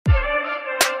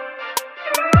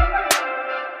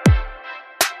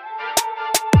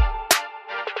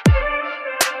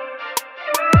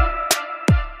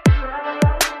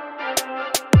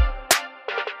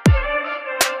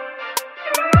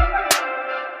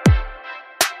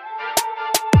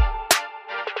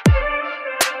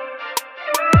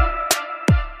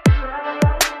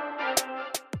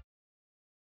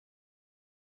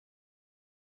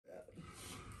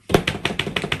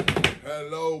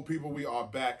Hello, people. We are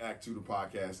back. A2TP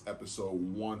Podcast, episode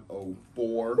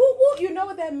 104. Woo, woo. You know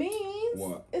what that means?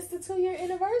 What? It's the 2-year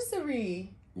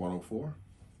anniversary. 104?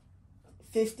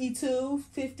 52,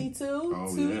 2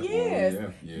 yeah. years.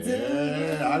 Oh, yeah.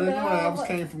 I didn't know that. That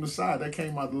came from the side. That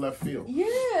came out the left field. Yeah,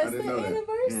 it's the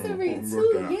anniversary.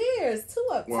 2 years. 2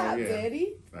 up top,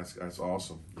 Daddy. That's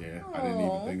awesome. Yeah, I didn't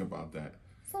even think about that.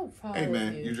 So proud Hey,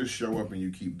 man, of you. You just show up and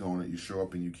you keep doing it. You show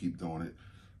up and you keep doing it.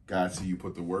 God see you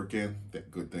put the work in,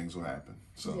 that good things will happen.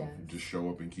 So Yes. just show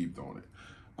up and keep doing it.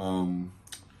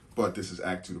 But this is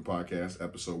A2TP Podcast,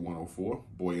 episode 104,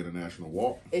 Boy International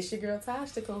Walk. It's your girl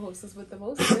Tosh, the co-hostess with the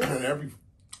most. And every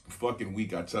fucking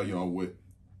week I tell y'all what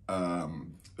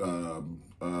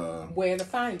where to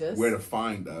find us.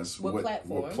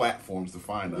 What platforms to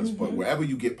find us. But wherever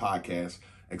you get podcasts,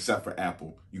 except for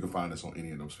Apple, you can find us on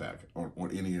any of those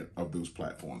on any of those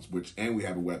platforms. And we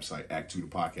have a website,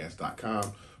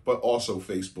 A2TPodcast.com, but also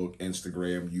Facebook,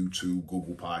 Instagram, YouTube,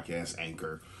 Google Podcasts,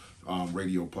 Anchor,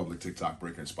 Radio Public, TikTok,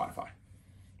 Breaker, and Spotify.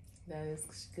 That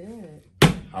is good.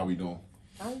 How we doing?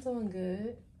 I'm doing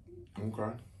good.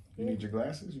 Okay. You need your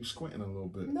glasses? You squinting a little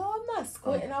bit. No, I'm not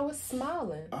squinting. I was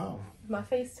smiling. Oh. My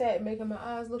face tat making my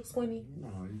eyes look squinty. No,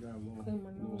 you got a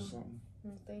little something.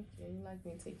 Thank you. You like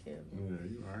me to take care of me. Yeah,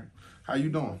 you all right. How you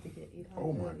doing?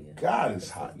 Oh my God, it's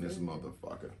hot in this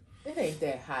motherfucker. It ain't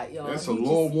that hot, y'all. It's a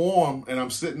little warm, and I'm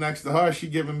sitting next to her. She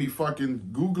giving me fucking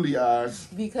googly eyes.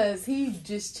 Because he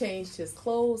just changed his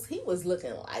clothes. He was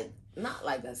looking like, not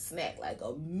like a snack, like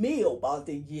a meal about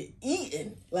to get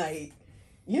eaten. Like,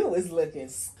 you was looking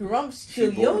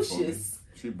scrumptious.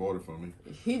 She bought it for me.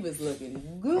 He was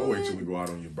looking good. I'll wait till we go out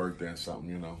on your birthday or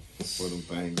something, put them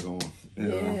things on.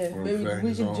 Maybe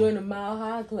we should join the Mile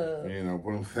High Club.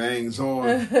 Put them things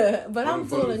on. But I'm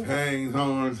feeling things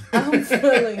on. I'm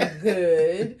feeling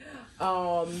good.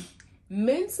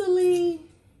 Mentally,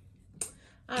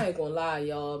 I ain't gonna lie,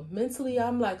 y'all. Mentally,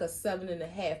 I'm like a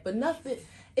 7.5, but nothing.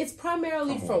 It's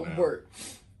primarily from work.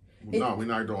 No, we're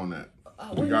not doing that.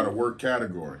 We got a work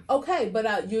category. Okay, but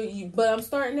but I'm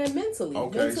starting at mentally.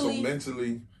 Okay, so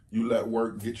mentally, you let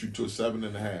work get you to a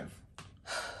 7.5.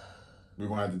 We're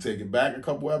going to have to take it back a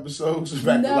couple episodes.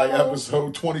 Back to like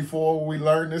episode 24 when we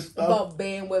learn this stuff. About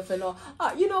bandwidth and all.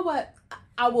 You know what?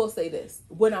 I will say this.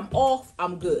 When I'm off,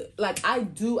 I'm good. Like I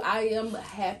am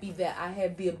happy that I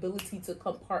have the ability to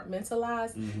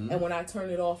compartmentalize. Mm-hmm. And when I turn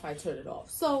it off, I turn it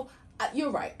off. So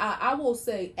you're right. I will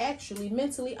say, actually,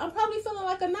 mentally, I'm probably feeling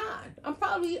like a 9. I'm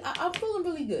feeling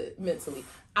really good mentally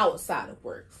outside of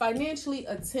work. Financially,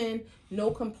 a 10. No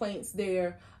complaints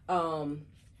there.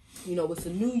 It's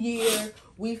a new year.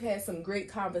 We've had some great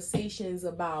conversations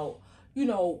about,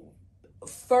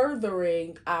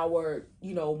 furthering our,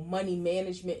 money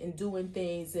management and doing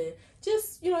things. And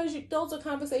just, those are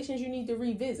conversations you need to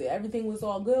revisit. Everything was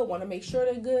all good. Want to make sure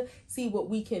they're good. See what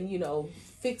we can,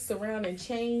 fix around and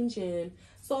change. And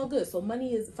it's all good. So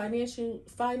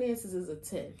finances is a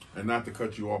 10. And not to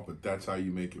cut you off, but that's how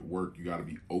you make it work. You got to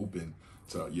be open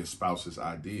to your spouse's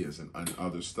ideas and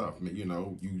other stuff.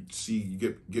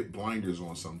 You get blinders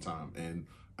on sometime, and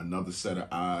another set of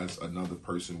eyes, another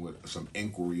person with some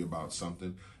inquiry about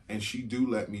something. And she do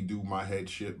let me do my head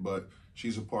shit, but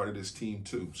she's a part of this team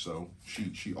too. So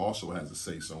she also has a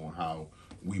say-so on how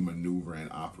we maneuver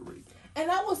and operate.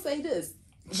 And I will say this.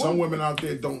 Some women out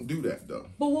there don't do that though.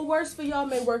 But what works for y'all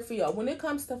may work for y'all. When it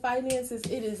comes to finances,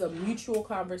 it is a mutual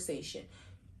conversation.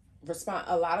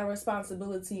 A lot of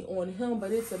responsibility on him,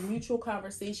 but it's a mutual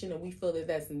conversation, and we feel that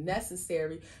that's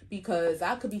necessary because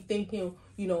I could be thinking,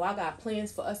 I got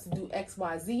plans for us to do X,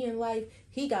 Y, Z in life.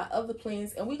 He got other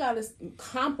plans, and we got to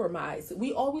compromise.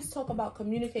 We always talk about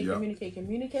communicate.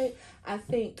 I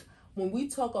think when we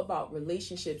talk about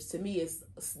relationships, to me, it's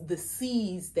the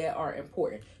C's that are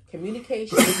important.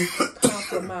 Communication,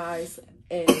 compromise,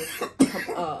 and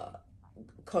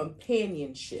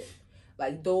companionship.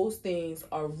 Like, those things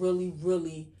are really,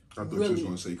 really, I thought you was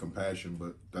going to say compassion,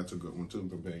 but that's a good one too,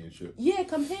 companionship. Yeah,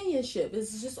 companionship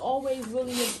is just always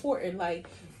really important, like,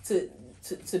 to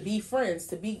be friends,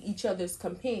 to be each other's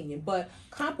companion. But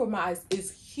compromise is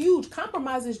huge.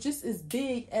 Compromise is just as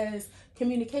big as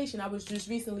communication. I was just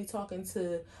recently talking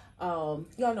to, y'all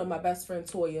know my best friend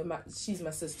Toya. She's my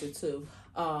sister too.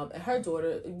 And her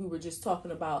daughter, we were just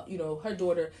talking about, her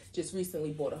daughter just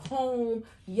recently bought a home,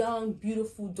 young,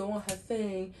 beautiful, doing her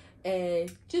thing.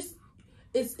 And just,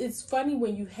 it's funny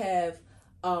when you have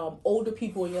older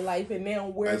people in your life, and now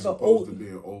where as opposed to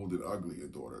being old and ugly, your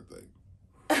daughter think.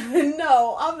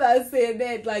 No, I'm not saying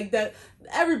that like that.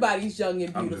 Everybody's young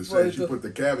and beautiful. I'm just saying, she put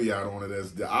the caveat on it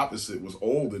as the opposite was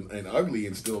old and ugly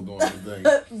and still doing the thing.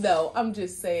 No, I'm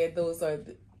just saying those are...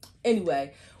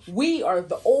 Anyway, we are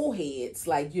the old heads,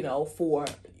 like,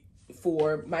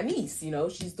 for my niece,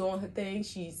 she's doing her thing.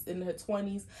 She's in her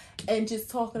 20s, and just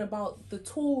talking about the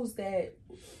tools that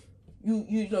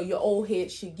your old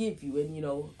head should give you, and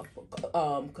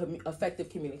effective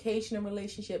communication in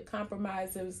relationship,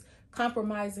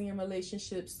 compromising in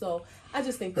relationships. So I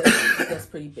just think that's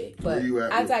pretty big. But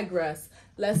I digress.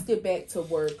 Let's get back to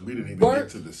work. We didn't even get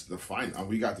to this.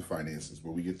 We got the finances,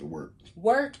 but we get to work.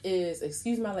 Work is,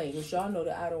 excuse my language, y'all know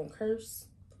that I don't curse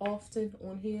often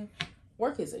on here.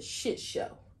 Work is a shit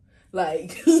show.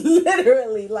 Like,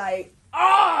 literally, like,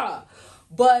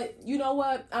 But you know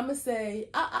what? I'm going to say,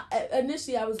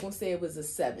 initially I was going to say it was a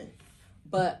 7.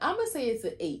 But I'm going to say it's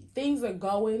an 8. Things are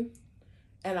going,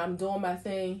 and I'm doing my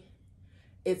thing.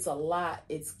 It's a lot.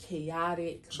 It's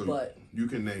chaotic. So but you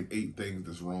can name 8 things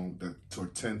that's wrong, or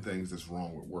 10 things that's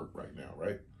wrong with work right now,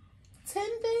 right? 10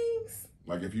 things?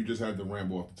 Like, if you just had to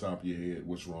ramble off the top of your head,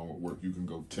 what's wrong with work? You can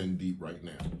go 10 deep right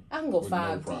now. I can go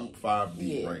 5 deep. 5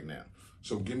 deep right now.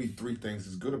 So give me 3 things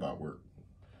that's good about work.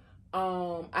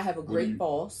 I have a great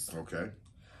boss. Okay.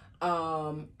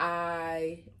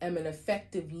 I am an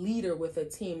effective leader with a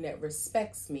team that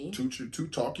respects me. To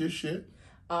talk your shit.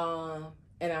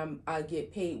 And I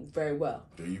get paid very well.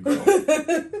 There you go.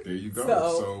 There you go.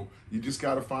 So you just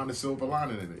got to find a silver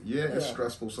lining in it. Yeah, it's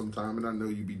stressful sometimes, and I know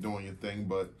you be doing your thing,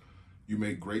 but you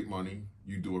make great money,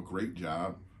 you do a great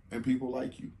job, and people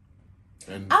like you.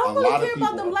 And I don't really care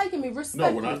about them liking me.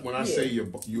 Respect me. No, when I say you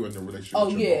in the relationship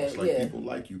with your boss, like people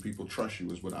like you, people trust you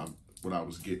is what I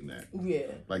was getting at. Yeah.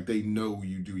 Like they know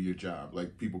you do your job.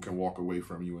 Like people can walk away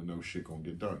from you and know shit gonna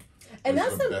get done. And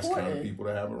that's the important. Best kind of people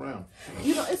to have around.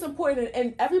 It's important,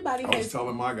 and everybody. I was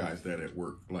telling my guys that at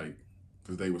work, like,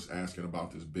 because they was asking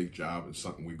about this big job and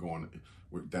something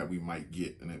that we might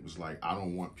get, and it was like, I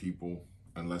don't want people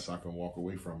unless I can walk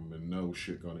away from them and know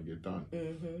shit gonna get done.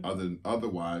 Mm-hmm.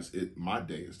 Otherwise, my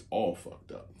day is all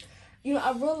fucked up.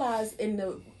 I realized in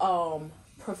the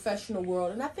professional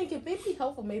world, and I think it may be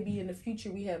helpful, maybe in the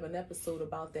future we have an episode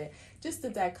about that, just the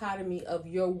dichotomy of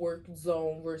your work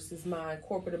zone versus mine,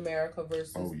 corporate America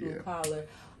versus blue collar.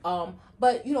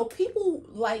 But people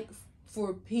like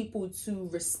for people to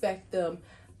respect them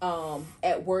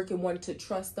at work and want to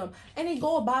trust them, and they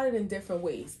go about it in different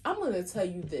ways. I'm going to tell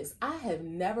you this. I have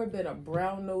never been a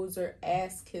brown noser,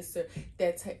 ass kisser.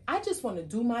 I just want to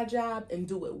do my job and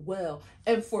do it well.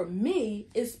 And for me,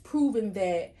 it's proven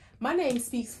that my name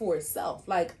speaks for itself.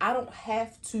 Like, I don't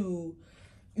have to,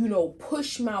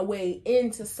 push my way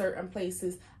into certain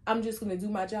places. I'm just going to do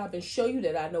my job and show you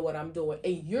that I know what I'm doing.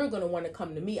 And you're going to want to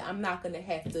come to me. I'm not going to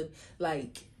have to,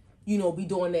 be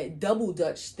doing that double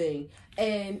Dutch thing.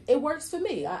 And it works for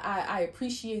me. I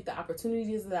appreciate the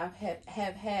opportunities that I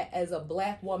have had as a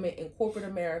Black woman in corporate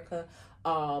America,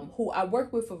 who I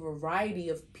work with a variety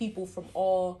of people from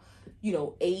all,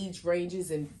 age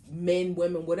ranges and men,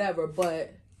 women, whatever.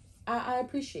 But I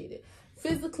appreciate it.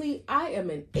 Physically, I am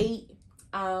an 8.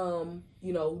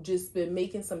 Just been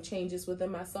making some changes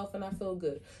within myself, and I feel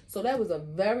good. So that was a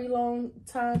very long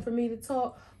time for me to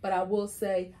talk, but I will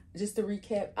say, just to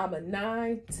recap, I'm a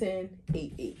 9, 10,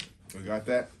 8, 8. We got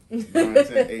that? 9, 10,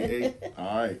 8, 8.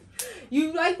 All right.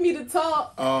 You like me to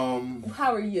talk?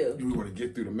 How are you? We want to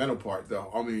get through the mental part, though.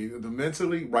 I mean, the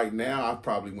mentally, right now, I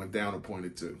probably went down a point or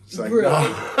 2. It's like, really?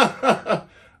 No.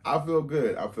 I feel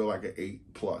good. I feel like an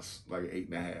 8+, like an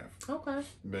 8.5. Okay.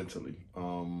 Mentally.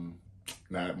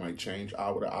 Now it might change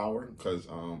hour to hour because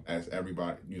as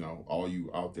everybody, all you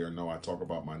out there know, I talk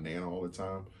about my Nana all the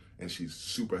time, and she's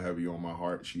super heavy on my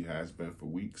heart. She has been for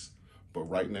weeks, but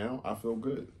right now I feel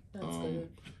good. That's good.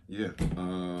 Yeah.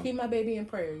 Keep my baby in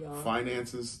prayer, y'all.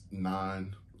 Finances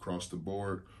 9 across the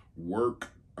board. Work,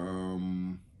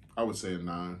 I would say a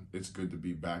 9. It's good to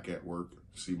be back at work.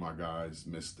 See my guys,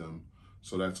 miss them.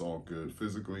 So that's all good.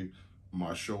 Physically,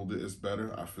 my shoulder is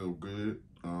better. I feel good.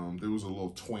 There was a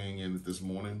little twang in it this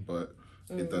morning, but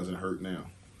it doesn't hurt now.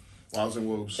 Wows and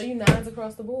woes. So you 9s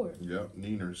across the board. Yep,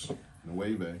 Neeners.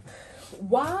 Nueve.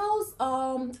 Wows,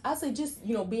 I say just,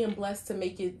 being blessed to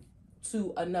make it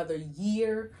to another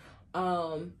year.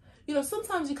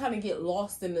 Sometimes you kind of get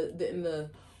lost in the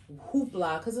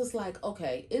hoopla, because it's like,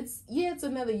 okay, it's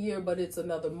another year, but it's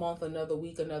another month, another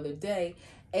week, another day.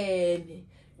 And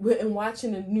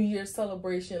watching the New Year's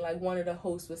celebration, like one of the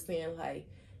hosts was saying, like,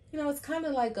 it's kind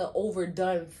of like an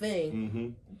overdone thing. Mm-hmm.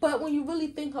 But when you really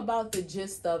think about the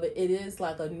gist of it, it is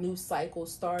like a new cycle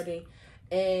starting.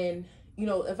 And,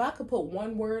 if I could put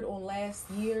one word on last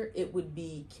year, it would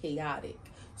be chaotic.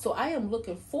 So I am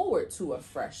looking forward to a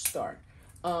fresh start.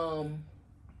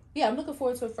 yeah, I'm looking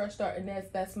forward to a fresh start, and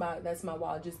that's my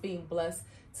wild. Just being blessed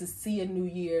to see a new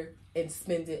year and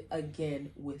spend it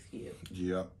again with you.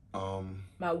 Yeah.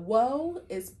 My woe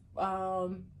is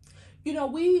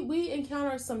we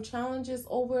encounter some challenges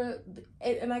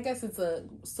and I guess it's a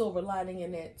silver lining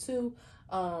in that too.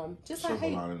 Just Silver I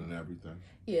hate lining and everything.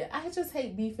 Yeah, I just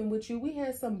hate beefing with you. We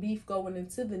had some beef going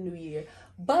into the new year,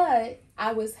 but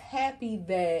I was happy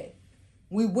that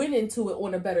we went into it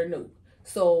on a better note.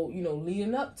 So,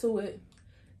 leading up to it,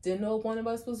 didn't know if one of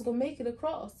us was gonna make it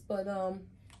across, but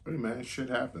Hey man, shit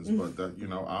happens. But I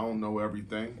don't know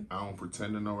everything. I don't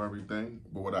pretend to know everything.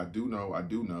 But what I do know,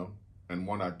 and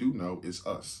what I do know is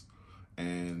us.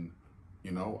 And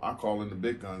I call in the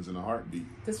big guns in a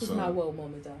heartbeat. This was my woe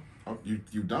moment, though. Oh,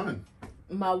 you done?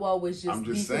 My woe was just. I'm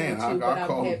just saying, I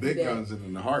call the big guns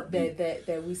in the heartbeat.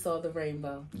 That we saw the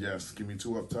rainbow. Yes, give me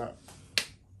 2 up top.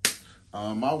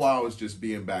 My wow is just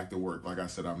being back to work. Like I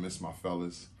said, I miss my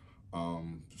fellas.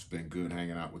 It's been good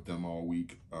hanging out with them all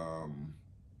week.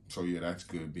 So yeah, that's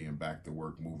good being back to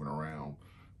work, moving around.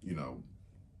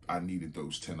 I needed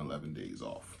those 10, 11 days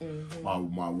off.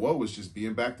 Mm-hmm. My woe is just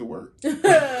being back to work. The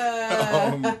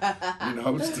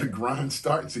grind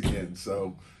starts again.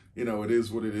 So, it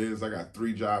is what it is. I got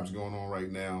 3 jobs going on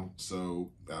right now.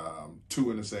 So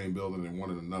 2 in the same building and 1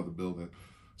 in another building.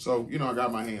 So, I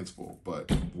got my hands full,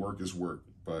 but work is work.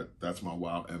 But that's my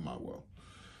wow and my woe.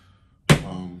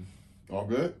 All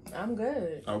good? I'm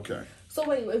good. Okay. So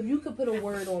wait, if you could put a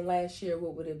word on last year,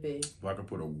 what would it be? If I could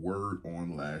put a word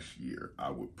on last year, I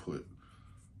would put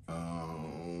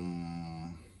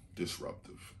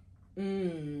disruptive.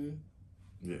 Yeah.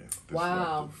 Disruptive.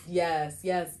 Wow. Yes.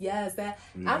 That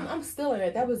I'm still in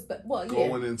it. That was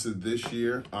going into this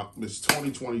year. It's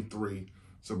 2023.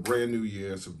 It's a brand new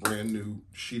year. It's a brand new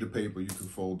sheet of paper you can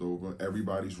fold over.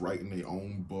 Everybody's writing their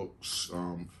own books,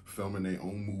 filming their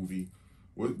own movie.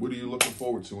 What are you looking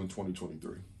forward to in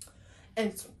 2023?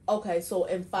 And okay, so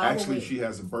in 5 Actually, she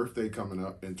has a birthday coming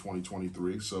up in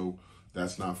 2023, so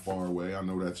that's not far away. I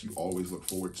know that you always look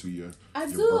forward to your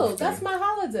birthday. That's my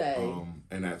holiday.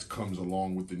 And that comes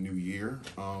along with the new year.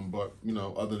 But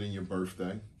other than your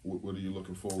birthday, what are you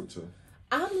looking forward to?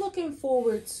 I'm looking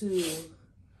forward to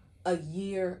a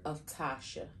year of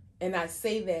Tasha, and I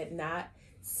say that not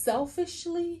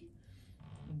selfishly,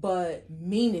 but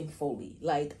meaningfully.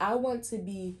 Like, I want to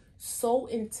be so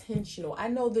intentional. I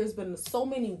know there's been so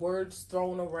many words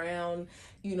thrown around,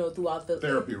 throughout the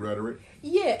therapy rhetoric.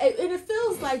 Yeah, and it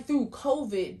feels like through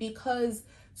COVID, because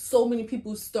so many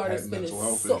people started spending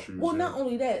not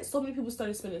only that, so many people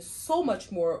started spending so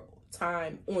much more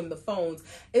time on the phones.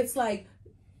 It's like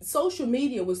social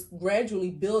media was gradually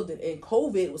building, and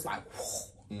COVID was like,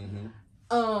 whew. Mm-hmm.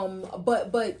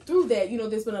 But through that,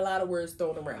 there's been a lot of words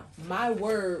thrown around. My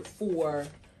word for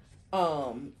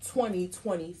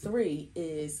 2023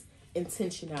 is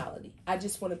intentionality. I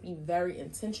just want to be very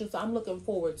intentional. So I'm looking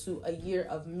forward to a year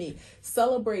of me,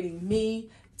 celebrating me,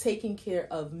 taking care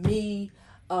of me,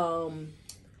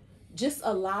 just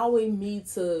allowing me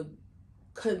to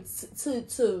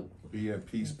be at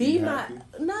peace, be happy.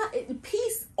 Not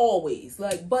peace always,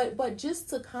 but just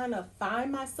to kind of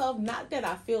find myself. Not that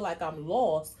I feel like I'm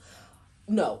lost.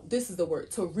 No, this is the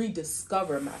word, to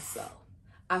rediscover myself.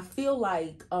 I feel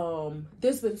like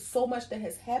there's been so much that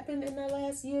has happened in the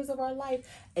last years of our life,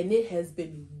 and it has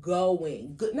been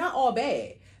going good. Not all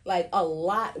bad, like a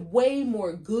lot, way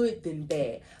more good than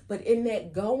bad. But in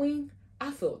that going,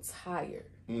 I feel tired,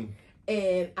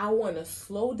 and I want to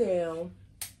slow down,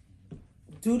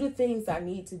 do the things I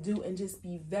need to do, and just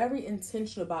be very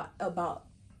intentional about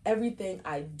everything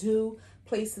I do,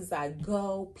 places I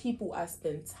go, people I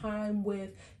spend time with,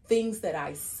 things that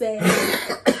I say.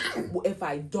 If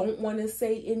I don't want to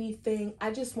say anything,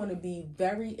 I just want to be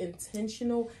very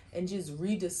intentional and just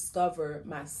rediscover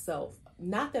myself.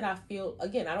 Not that I don't feel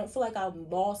like I'm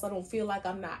lost. I don't feel like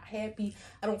I'm not happy.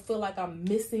 I don't feel like I'm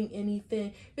missing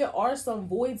anything. There are some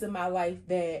voids in my life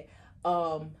that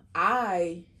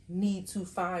I need to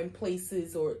find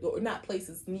places or not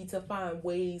places, need to find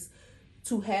ways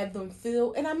to have them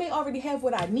fill. And I may already have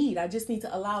what I need. I just need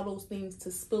to allow those things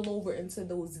to spill over into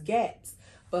those gaps.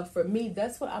 But for me,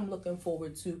 that's what I'm looking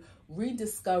forward to,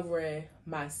 rediscovering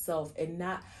myself. And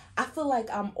I feel like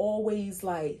I'm always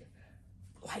like,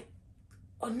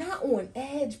 not on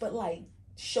edge, but like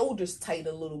shoulders tight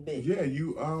a little bit. Yeah,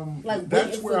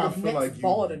 that's where I feel like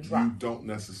you don't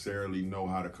necessarily know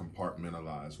how to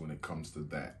compartmentalize when it comes to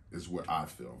that, is what I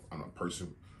feel. I'm a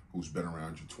person who's been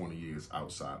around you 20 years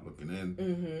outside looking in,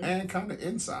 and kind of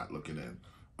inside looking in.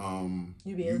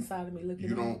 You be inside of me looking in?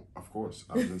 You don't, of course,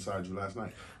 I was inside you last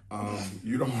night.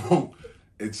 You don't,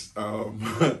 it's,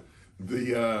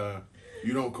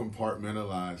 You don't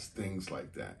compartmentalize things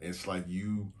like that. It's like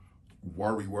you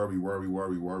worry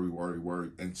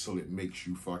until it makes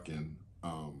you fucking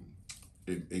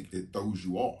it throws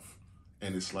you off.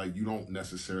 And it's like you don't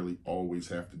necessarily always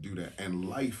have to do that. And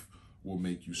life will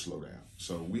make you slow down.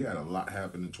 So we had a lot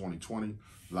happen in 2020,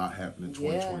 a lot happened in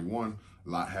 2021, a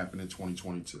lot happened in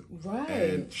 2022. Right.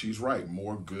 And she's right,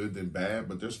 more good than bad,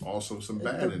 but there's also some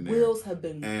bad in there. The wheels have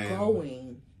been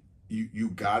going. You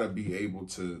gotta be able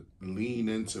to lean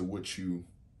into what you,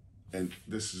 and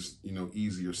this is,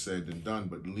 easier said than done,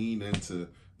 but lean into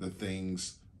the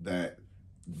things that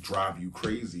drive you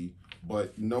crazy,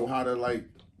 but know how to like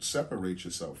separate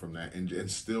yourself from that and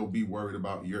still be worried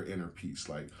about your inner peace.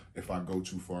 Like, if I go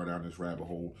too far down this rabbit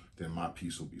hole, then my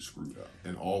peace will be screwed up.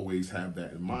 And always have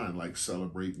that in mind, like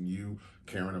celebrating you,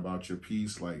 caring about your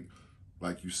peace, like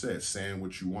you said, saying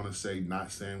what you want to say,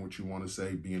 not saying what you want to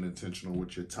say, being intentional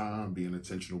with your time, being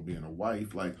intentional being a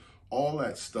wife, like all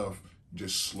that stuff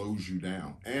just slows you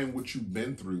down. And what you've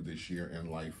been through this year in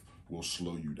life will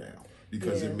slow you down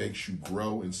because it makes you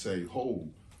grow and say, oh,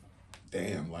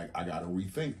 damn, like I gotta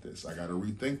rethink this, I gotta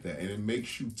rethink that. And it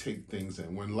makes you take things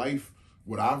in. When life,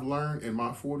 what I've learned in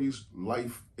my 40s,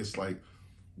 life, it's like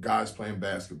guys playing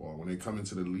basketball. When they come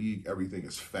into the league, everything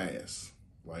is fast.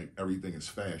 Like everything is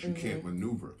fast. You can't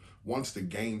maneuver. Once the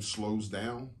game slows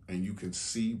down and you can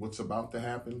see what's about to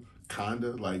happen,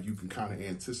 like you can kind of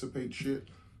anticipate shit,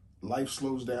 life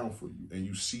slows down for you and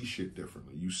you see shit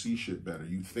differently. You see shit better.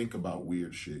 You think about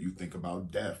weird shit. You think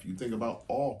about death. You think about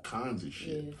all kinds of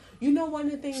shit. Yeah. One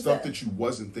of the things stuff that you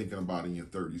wasn't thinking about in your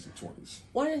 30s and 20s.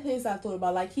 One of the things I thought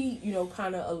about, like he,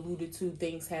 kind of alluded to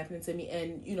things happening to me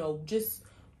and, just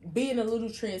being a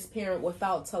little transparent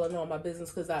without telling all my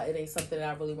business because it ain't something that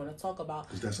I really want to talk about.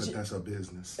 Because that's a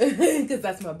business. Because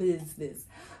that's my business.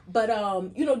 But,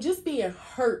 just being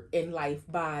hurt in life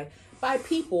by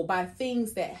people, by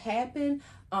things that happen.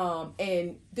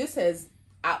 And this has,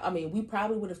 I mean, we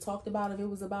probably would have talked about it if it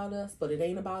was about us, but it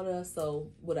ain't about us, so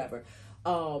whatever.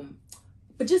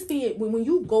 But just when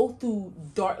you go through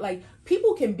dark, like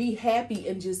people can be happy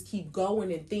and just keep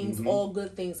going and things, all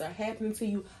good things are happening to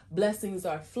you. Blessings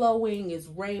are flowing, it's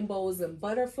rainbows and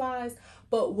butterflies.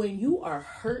 But when you are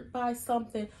hurt by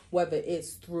something, whether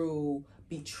it's through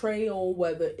betrayal,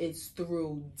 whether it's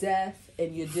through death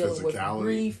and you're dealing with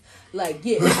grief, like,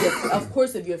 of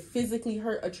course, if you're physically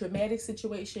hurt, a traumatic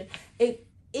situation,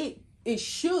 it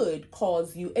should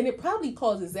cause you, and it probably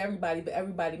causes everybody, but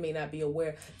everybody may not be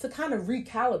aware, to kind of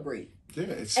recalibrate. Yeah,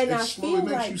 it slowly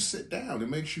makes you sit down. It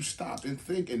makes you stop and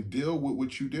think and deal with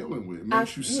what you're dealing with. It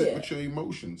makes you sit with your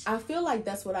emotions. I feel like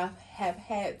that's what I have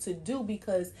had to do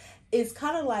because it's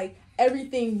kind of like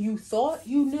everything you thought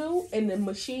you knew and the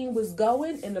machine was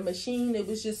going and the machine, it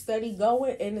was just steady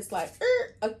going and it's like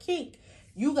a kink.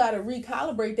 You got to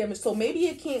recalibrate them. So maybe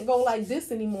it can't go like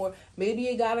this anymore. Maybe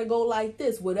it got to go like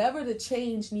this. Whatever the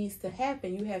change needs to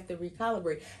happen, you have to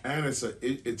recalibrate. And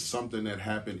it's something that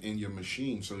happened in your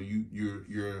machine. So you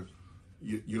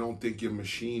don't think your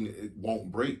machine it won't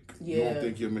break. Yeah. You don't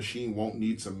think your machine won't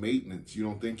need some maintenance. You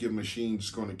don't think your machine's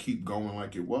going to keep going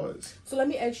like it was. So let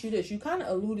me ask you this. You kind of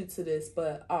alluded to this,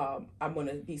 but I'm going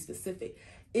to be specific.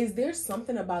 Is there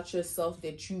something about yourself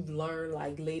that you've learned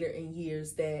like later in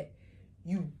years that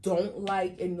you don't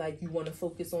like and like you want to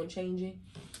focus on changing?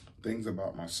 Things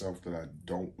about myself that I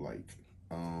don't like.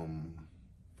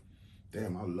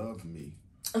 Damn, I love me.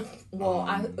 Well,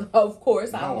 of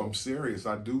course. I'm serious.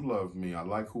 I do love me. I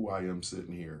like who I am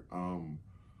sitting here.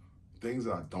 Things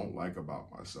that I don't like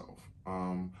about myself.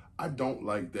 I don't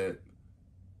like that.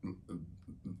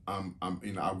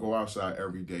 I'll go outside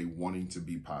every day wanting to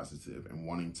be positive and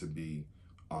wanting to be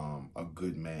a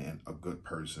good man, a good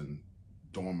person,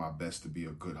 doing my best to be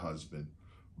a good husband.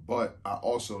 But I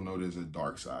also know there's a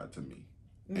dark side to me.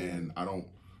 And I don't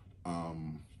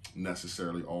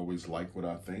necessarily always like what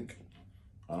I think.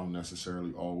 I don't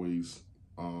necessarily always,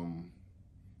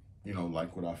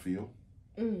 like what I feel.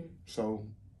 So,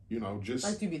 just...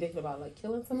 Like you be thinking about, like,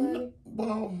 killing somebody?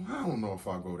 Well, I don't know if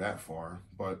I go that far,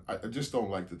 but I just don't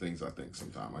like the things I think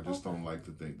sometimes. I just don't like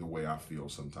the way I feel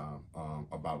sometimes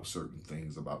about certain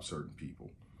things, about certain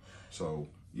people. So,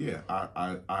 yeah,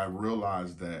 I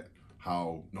realize that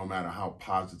how no matter how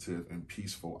positive and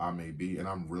peaceful I may be, and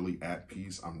I'm really at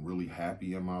peace, I'm really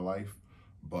happy in my life,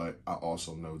 but I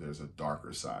also know there's a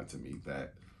darker side to me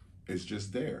that is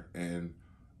just there. And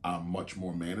I'm much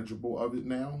more manageable of it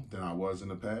now than I was in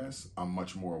the past. I'm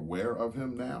much more aware of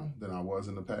him now than I was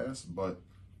in the past, but,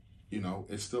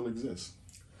 it still exists.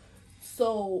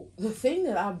 So the thing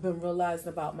that I've been realizing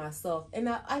about myself, and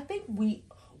I think we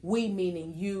we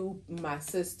meaning you, my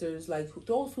sisters, like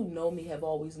those who know me have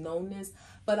always known this,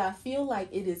 but I feel like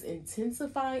it is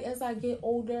intensifying as I get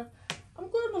older. I'm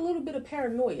going a little bit of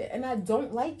paranoia, and I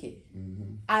don't like it.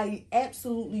 Mm-hmm. I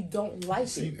absolutely don't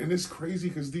like it. And it's crazy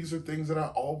because these are things that I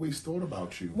always thought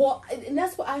about you. Well, and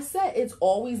that's what I said. It's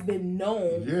always been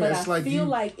known, but I feel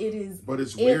like it is. But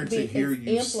it's weird to hear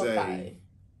you say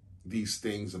these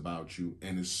things about you,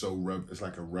 and it's so it's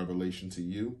like a revelation to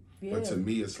you. Yeah. But to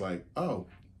me, it's like, oh,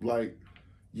 like,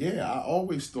 yeah, I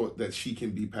always thought that she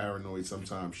can be paranoid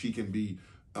sometimes. She can be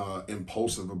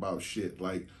impulsive about shit.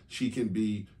 Like, she can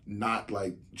be not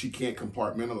like, she can't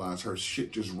compartmentalize. Her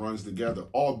shit just runs together.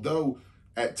 Although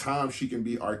at times she can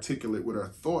be articulate with her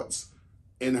thoughts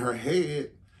in her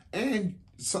head. And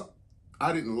so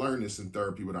I didn't learn this in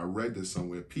therapy, but I read this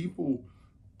somewhere. People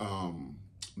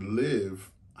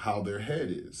live how their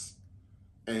head is.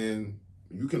 And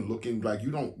you can look in, like,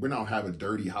 we don't have a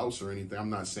dirty house or anything. I'm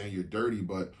not saying you're dirty,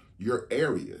 but your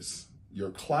areas,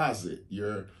 your closet,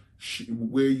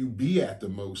 where you be at the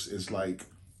most is like,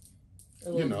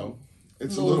 you know,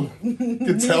 it's a little, you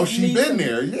can tell she been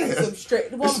there. Yeah.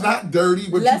 It's not dirty,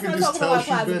 but you can just tell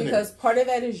she been there. Because part of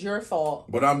that is your fault.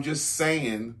 But I'm just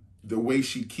saying the way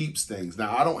she keeps things.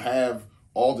 Now, I don't have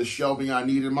all the shelving I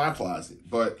need in my closet,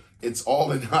 but it's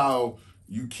all in how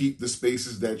you keep the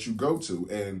spaces that you go to.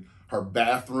 And her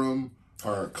bathroom,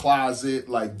 her closet,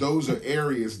 like, those are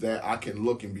areas that I can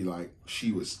look and be like,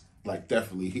 she was like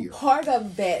definitely here. Part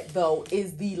of that, though,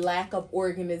 is the lack of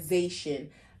organizational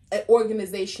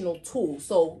tools.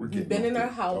 So we've been in our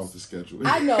house. Off the schedule.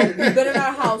 I know we've been in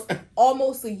our house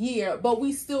almost a year, but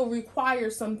we still require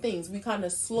some things. We kind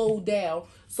of slow down.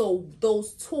 So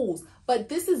those tools. But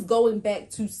this is going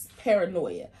back to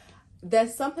paranoia.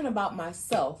 There's something about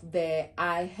myself that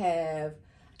I have.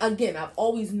 Again, I've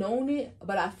always known it,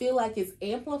 but I feel like it's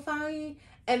amplifying.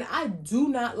 And I do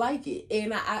not like it.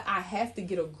 And I have to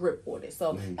get a grip on it.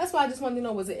 So that's why I just wanted to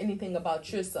know, was there anything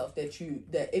about yourself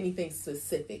that anything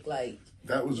specific? Like,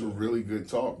 that was a really good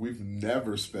talk. We've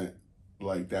never spent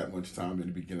like that much time in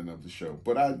the beginning of the show.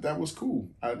 But that was cool.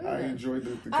 I enjoyed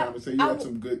the conversation. You had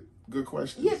some good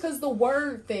questions. Yeah, because the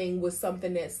word thing was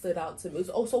something that stood out to me.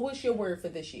 So what's your word for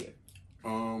this year?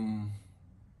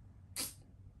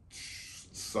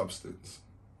 Substance.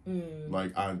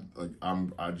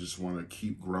 I just want to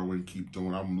keep growing, keep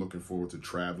doing. I'm looking forward to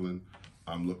traveling.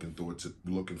 I'm looking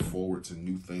forward to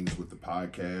new things with the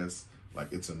podcast.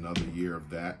 Like, it's another year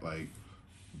of that. Like,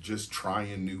 just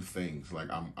trying new things. Like,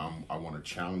 I want to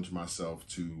challenge myself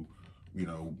to,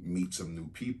 meet some new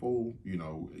people,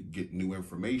 get new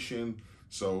information.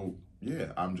 So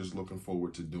yeah, I'm just looking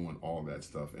forward to doing all that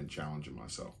stuff and challenging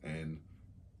myself. And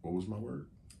what was my word?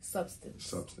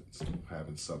 Substance.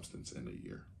 Having substance in a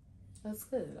year. That's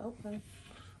good. Okay.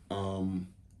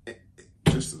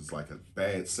 Just as like a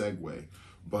bad segue,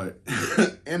 but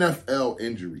NFL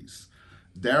injuries.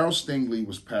 Darryl Stingley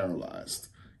was paralyzed.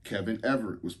 Kevin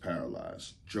Everett was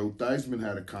paralyzed. Joe Theismann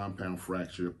had a compound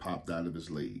fracture that popped out of his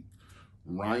leg.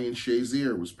 Ryan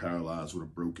Shazier was paralyzed with a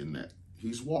broken neck.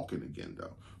 He's walking again,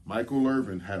 though. Michael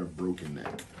Irvin had a broken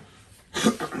neck.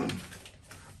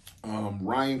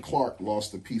 Ryan Clark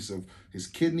lost a piece of his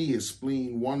kidney, his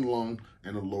spleen, one lung,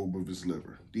 and a lobe of his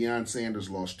liver. Deion Sanders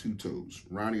lost 2 toes.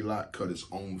 Ronnie Lott cut his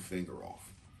own finger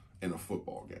off in a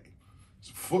football game.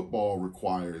 So football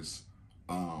requires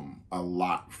a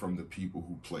lot from the people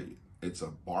who play it. It's a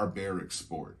barbaric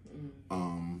sport.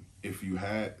 If you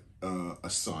had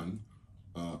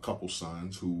a couple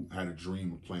sons who had a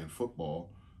dream of playing football,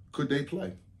 could they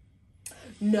play?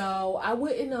 No, I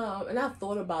wouldn't. And I've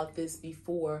thought about this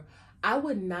before. I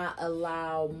would not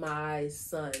allow my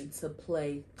son to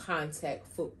play contact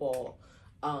football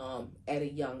at a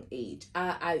young age.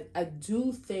 I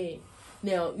do think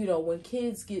now, when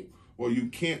kids get... Well, you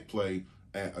can't play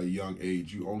at a young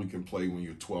age. You only can play when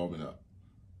you're 12 and up.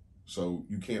 So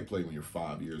you can't play when you're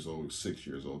 5 years old, 6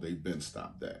 years old. They've been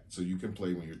stopped that. So you can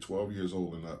play when you're 12 years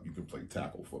old and up. You can play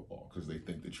tackle football because they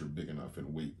think that you're big enough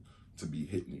in weight to be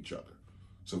hitting each other.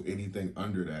 So anything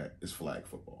under that is flag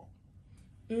football.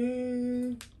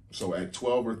 So at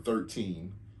 12 or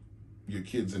 13, your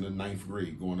kid's in the 9th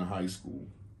grade going to high school,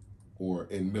 or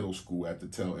in middle school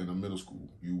in a middle school.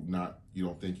 You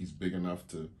don't think he's big enough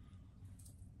to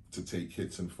take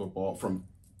hits in football from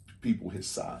people his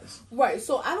size. Right.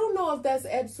 So I don't know if that's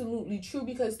absolutely true,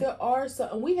 because there are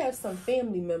we have some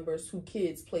family members who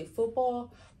kids play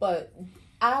football, but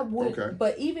I would,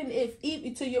 but even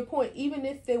to your point, even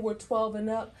if they were 12 and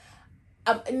up,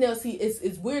 now see,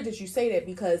 it's weird that you say that,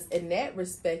 because in that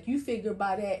respect, you figure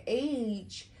by that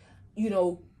age,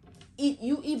 you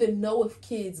either know if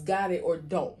kids got it or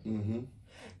don't.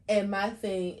 And my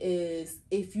thing is,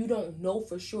 if you don't know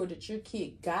for sure that your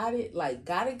kid got it, like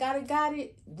got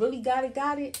it, really got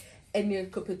it, and there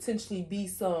could potentially be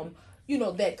some,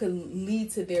 that could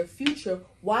lead to their future,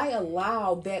 why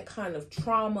allow that kind of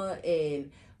trauma and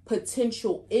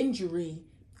potential injury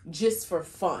just for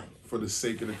fun? For the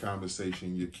sake of the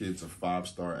conversation, your kid's a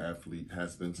 5-star athlete,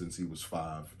 has been since he was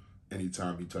 5.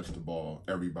 Anytime he touched the ball,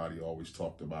 everybody always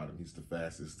talked about him. He's the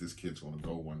fastest. This kid's going to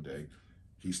go one day.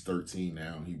 He's 13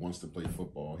 now, and he wants to play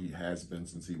football. He has been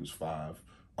since he was 5,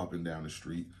 up and down the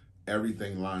street.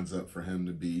 Everything lines up for him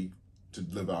to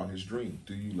live out his dream.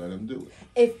 Do you let him do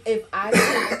it? If I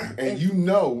could,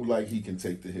 and like he can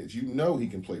take the hits. He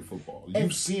can play football.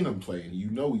 You've seen him play, and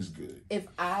he's good. If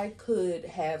I could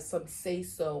have some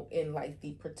say-so in like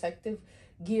the protective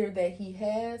gear that he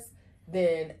has,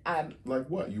 then I'm like,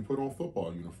 what you put on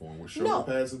football uniform with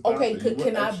shoulder pads and okay.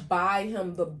 Can I buy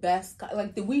him the best?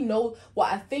 Like, do we know? Well,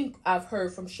 I think I've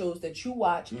heard from shows that you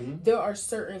watch. There are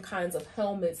certain kinds of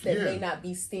helmets that may not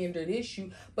be standard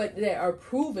issue, but that are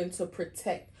proven to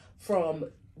protect from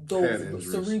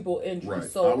those cerebral injuries. Right.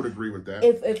 So I would agree with that.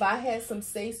 If I had some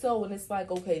say so, and it's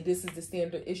like, okay, this is the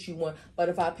standard issue one, but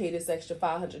if I pay this extra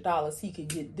 $500, he could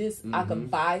get this. I can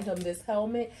buy him this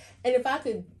helmet, and if I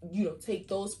could, take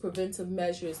those preventive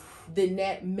measures, then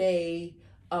that may,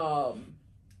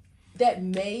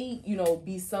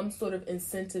 be some sort of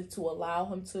incentive to allow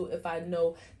him to, if I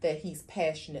know that he's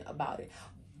passionate about it.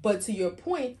 But to your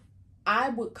point,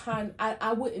 I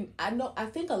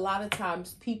think a lot of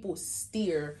times people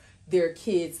steer their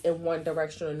kids in one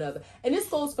direction or another. And this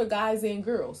goes for guys and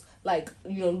girls. Like,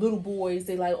 little boys,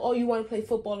 they like, oh, you want to play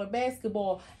football or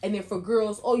basketball. And then for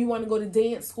girls, oh, you want to go to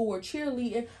dance school or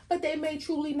cheerleading. But they may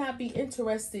truly not be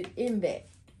interested in that.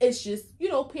 It's just,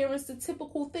 parents, the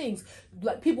typical things.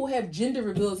 Like, people have gender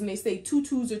reveals and they say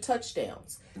tutus or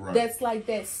touchdowns. Right. That's like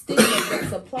that stigma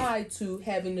that's applied to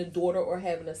having a daughter or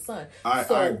having a son.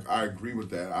 I agree with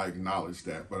that. I acknowledge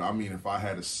that. But I mean, if I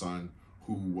had a son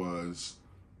who was,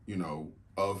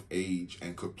 of age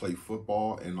and could play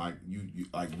football, and like you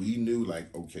like we knew,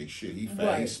 like, okay, shit,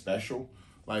 he's special.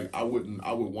 Like, I would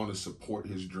want to support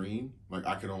his dream. Like,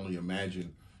 I could only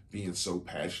imagine being so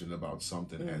passionate about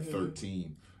something at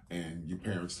 13. And your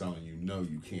parents telling you, no,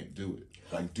 you can't do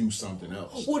it. Like, do something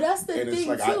else. Well, that's the thing, and it's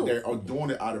like too. they're doing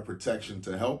it out of protection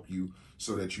to help you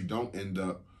so that you don't end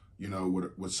up,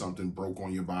 with something broke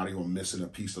on your body or missing a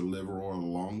piece of liver or a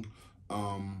lung.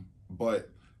 But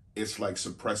it's like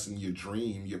suppressing your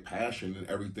dream, your passion, and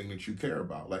everything that you care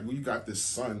about. Like, when you got this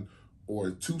son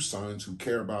or 2 sons who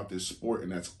care about this sport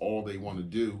and that's all they want to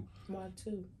do. Why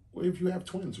 2? Well, if you have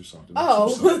twins or something.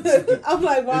 Oh, I'm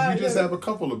like, why? If you just have a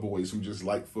couple of boys who just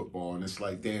like football, and it's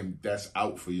like, damn, that's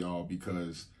out for y'all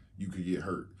because you could get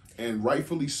hurt. And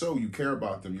rightfully so, you care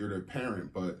about them, you're their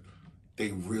parent, but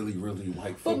they really, really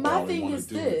like football. But my thing is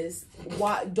this,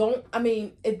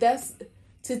 if that's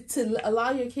to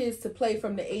allow your kids to play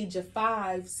from the age of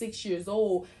 5, 6 years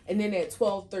old, and then at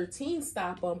 12, 13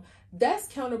 stop them, that's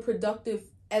counterproductive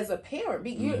as a parent.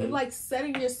 You're like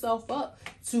setting yourself up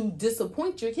to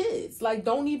disappoint your kids. Like,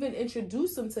 don't even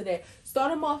introduce them to that.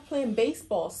 Start them off playing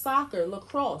baseball, soccer,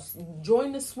 lacrosse,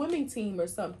 join the swimming team or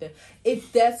something.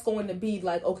 If that's going to be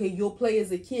like, okay, you'll play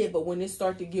as a kid, but when it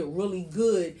starts to get really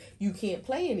good, you can't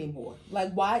play anymore.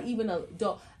 Like, why even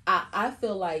adult? I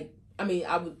feel like,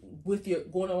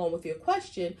 going along with your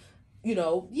question,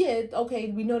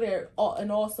 okay, we know they're an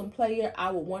awesome player.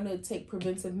 I would want to take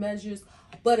preventive measures,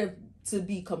 but to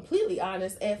be completely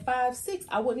honest, at 5, 6,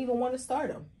 I wouldn't even want to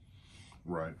start them.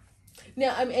 Right.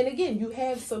 Now, and again, you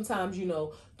have sometimes,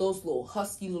 those little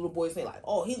husky little boys, they like,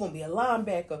 oh, he's going to be a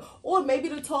linebacker. Or maybe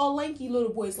the tall, lanky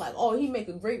little boys like, oh, he make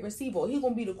a great receiver. Or he's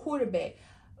going to be the quarterback.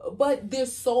 But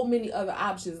there's so many other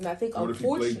options. And I think, unfortunately...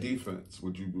 What if he played defense?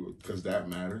 Would you... Because that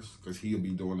matters. Because he'll be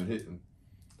doing the hitting.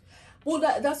 Well,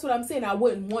 that's what I'm saying. I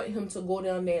wouldn't want him to go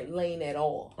down that lane at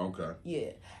all. Okay.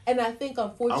 Yeah. And I think,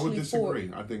 unfortunately... I would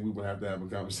disagree. I think we would have to have a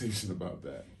conversation about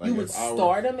that. Like, you would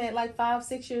start him at like 5,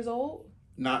 6 years old?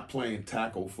 Not playing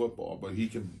tackle football, but he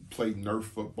can play Nerf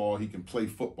football. He can play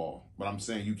football. But I'm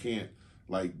saying you can't,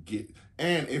 like, get...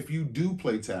 And if you do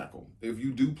play tackle, if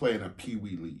you do play in a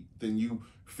Pee-wee league, then you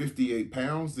 58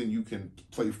 pounds, then you can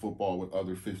play football with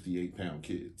other 58-pound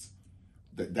kids.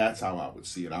 That's how I would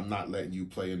see it. I'm not letting you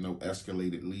play in no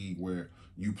escalated league where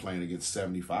you playing against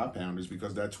 75-pounders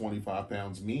because that 25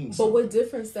 pounds means something. But what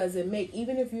difference does it make?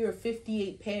 Even if you're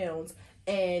 58 pounds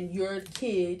and you're a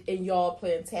kid and y'all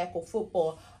playing tackle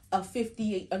football,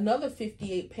 another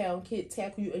 58-pound kid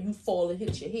tackle you and you fall and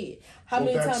hit your head. How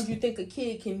many times do you think a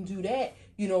kid can do that,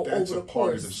 that's over the a part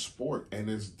course? of the sport. And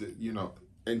it's,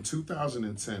 In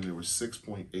 2010, there were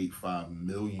 6.85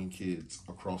 million kids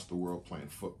across the world playing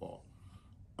football.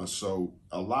 So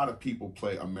a lot of people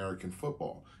play American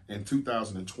football. In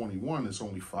 2021, it's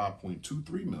only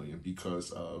 5.23 million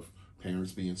because of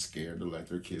parents being scared to let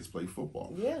their kids play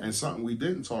football. Yeah. And something we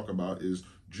didn't talk about is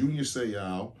Junior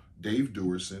Seau, Dave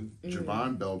Duerson,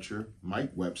 Javon Belcher,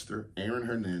 Mike Webster, Aaron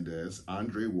Hernandez,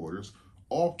 Andre Waters,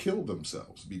 all killed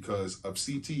themselves because of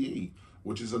CTE,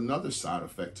 which is another side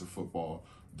effect to football.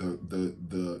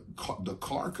 The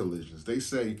car collisions. They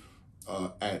say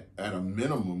at a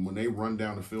minimum, when they run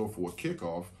down the field for a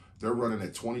kickoff, they're running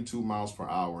at 22 miles per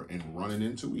hour and running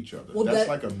into each other. Well, that's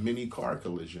like a mini car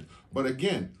collision. But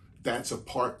again, that's a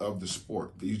part of the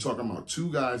sport. You're talking about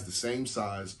two guys the same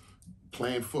size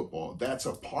playing football. That's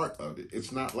a part of it.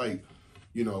 It's not like,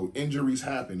 you know, injuries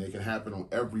happen. They can happen on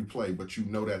every play, but you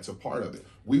know that's a part of it.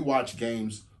 We watch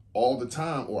games all the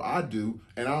time, or I do,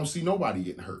 and I don't see nobody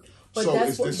getting hurt. But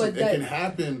so it can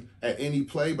happen at any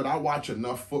play, but I watch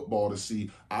enough football to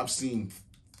see. I've seen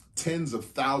tens of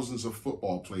thousands of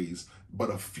football plays, but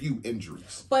a few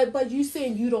injuries. But you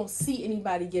saying you don't see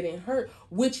anybody getting hurt,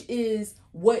 which is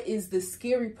what is the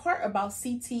scary part about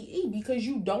CTE, because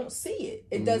you don't see it.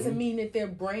 It doesn't mean that their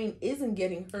brain isn't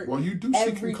getting hurt. Well, you do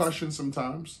see concussions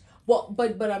sometimes. Well,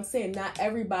 but I'm saying not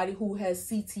everybody who has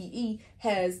CTE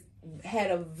has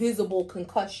had a visible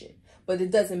concussion. But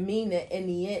it doesn't mean that in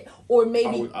the end, or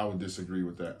maybe I would disagree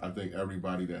with that. I think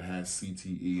everybody that has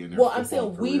CTE and I'm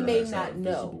saying we may not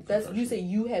know. That's you say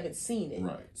you haven't seen it,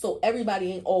 right? So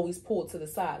everybody ain't always pulled to the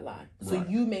sideline, so right.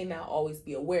 You may not always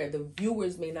be aware. The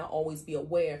viewers may not always be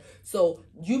aware. So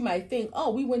you might think,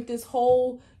 oh, we went this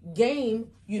whole game,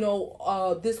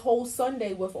 this whole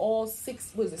Sunday with all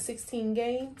 16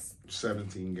 games,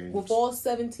 17 games, with all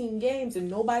 17 games, and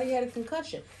nobody had a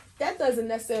concussion. That doesn't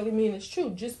necessarily mean it's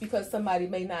true. Just because somebody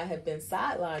may not have been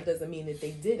sidelined doesn't mean that they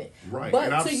didn't. Right. But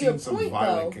and I've to seen your some point,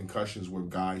 violent concussions where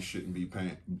guys shouldn't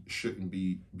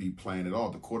be playing at all.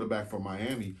 The quarterback for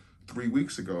Miami 3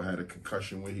 weeks ago had a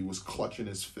concussion where he was clutching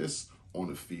his fists on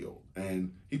the field,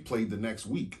 and he played the next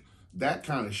week. That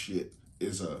kind of shit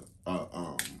is a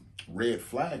red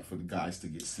flag for the guys to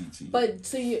get CT.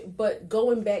 But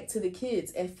going back to the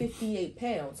kids at 58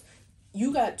 pounds.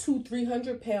 You got 2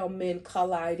 300-pound men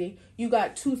colliding. You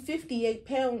got 2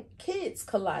 58-pound kids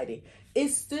colliding.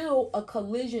 It's still a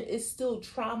collision. It's still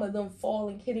trauma, them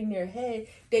falling, hitting their head.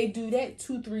 They do that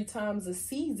 2-3 times a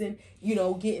season,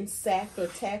 getting sacked or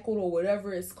tackled or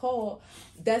whatever it's called.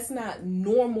 That's not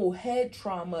normal head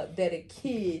trauma that a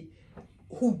kid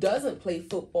who doesn't play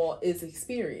football is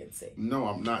experiencing. No,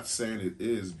 I'm not saying it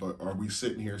is, but are we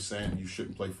sitting here saying you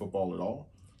shouldn't play football at all?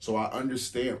 So I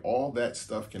understand all that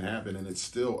stuff can happen, and it's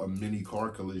still a mini car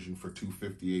collision for 2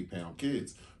 58-pound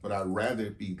kids. But I'd rather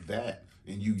it be that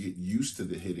and you get used to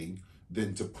the hitting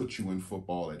than to put you in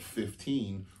football at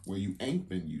 15 where you ain't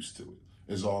been used to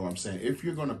it, is all I'm saying. If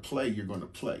you're going to play, you're going to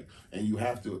play. And you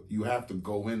have to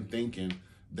go in thinking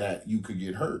that you could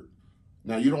get hurt.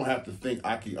 Now, you don't have to think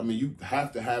you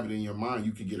have to have it in your mind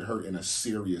you could get hurt in a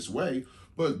serious way.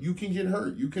 But you can get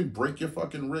hurt. You can break your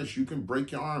fucking wrist. You can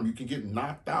break your arm. You can get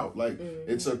knocked out.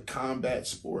 It's a combat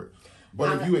sport.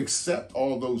 But if you accept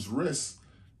all those risks,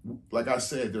 like I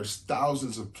said, there's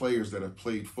thousands of players that have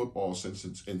played football since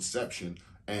its inception,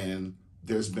 and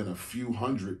there's been a few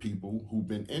hundred people who've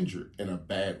been injured in a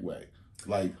bad way.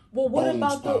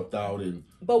 Bones popped out and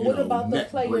what about the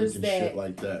players that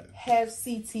like that have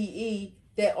CTE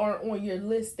that aren't on your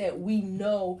list that we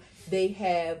know they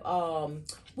have?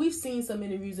 We've seen some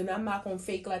interviews, and I'm not gonna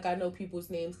fake like I know people's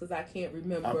names because I can't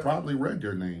remember. I probably read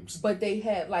their names, but they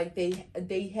have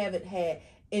they haven't had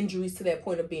injuries to that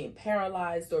point of being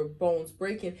paralyzed or bones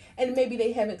breaking, and maybe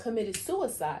they haven't committed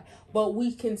suicide. But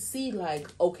we can see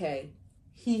okay,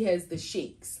 he has the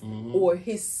shakes, or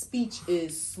his speech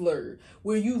is slurred,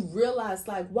 where you realize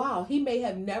wow, he may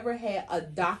have never had a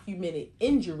documented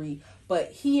injury,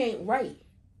 but he ain't right.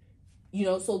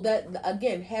 So that,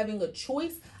 again, having a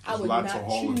choice, I would not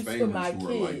choose for my kids. Who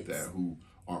are like that, who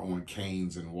are on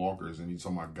canes and walkers, and you're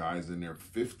talking about guys in their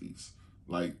 50s.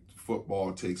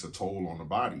 Football takes a toll on the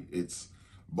body.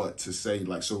 But to say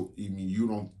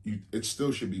it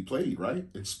still should be played, right?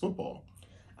 It's football.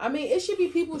 It should be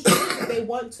people's choice if they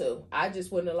want to. I just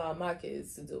wouldn't allow my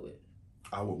kids to do it.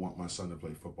 I would want my son to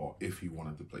play football if he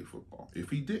wanted to play football. If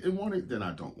he didn't want it, then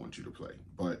I don't want you to play.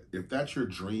 But if that's your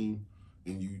dream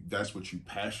and that's what you're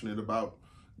passionate about,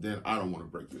 then I don't want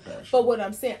to break your passion. But what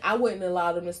I'm saying, I wouldn't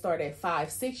allow them to start at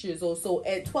 5-6 years old. So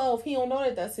at 12, he don't know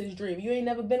that that's his dream. You ain't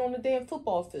never been on the damn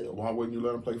football field. Why wouldn't you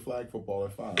let him play flag football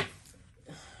at 5?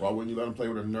 Why wouldn't you let him play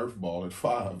with a Nerf ball at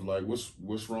 5?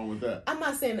 What's wrong with that? I'm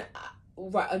not saying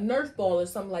right, a Nerf ball or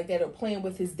something like that, or playing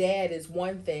with his dad is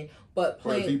one thing, but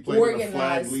But if he playing played in a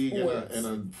flag organized league sports. in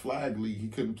a flag league, he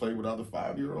couldn't play with other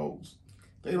 5-year-olds.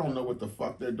 They don't know what the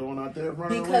fuck they're doing out there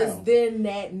running because around. then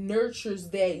that nurtures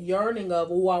that yearning of,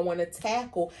 oh, I want to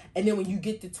tackle. And then when you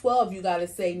get to 12, you got to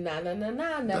say, nah.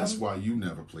 That's why you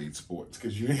never played sports,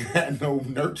 because you had no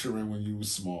nurturing when you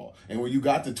was small. And when you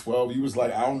got to 12, you was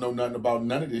like, I don't know nothing about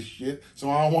none of this shit, so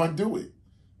I don't want to do it.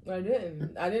 I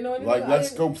didn't know anything. Like,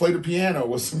 let's go play the piano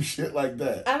or some shit like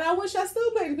that. And I wish I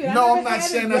still played the piano. No, I'm not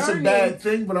saying that's a bad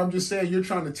thing, but I'm just saying you're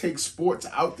trying to take sports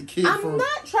out the kid. I'm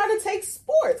not trying to take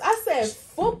sports. I said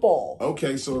football.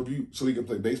 Okay, so he can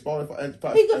play baseball at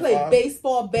 5? He can play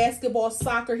baseball, basketball,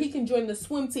 soccer. He can join the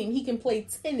swim team. He can play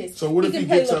tennis. So what if he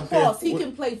gets up there? He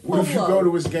can play polo. What if you go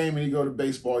to his game and he go to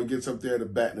baseball, he gets up there at the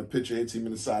bat and a pitcher hits him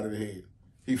in the side of the head.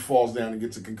 He falls down and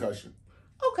gets a concussion.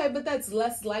 Okay, but that's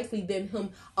less likely than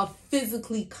him a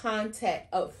physical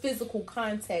contact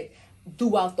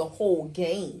throughout the whole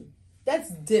game.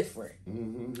 That's different.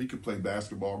 Mm-hmm. He could play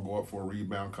basketball, go up for a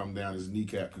rebound, come down, his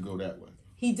kneecap could go that way.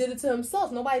 He did it to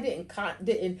himself. Nobody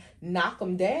didn't knock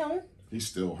him down. He's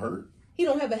still hurt. He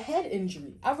don't have a head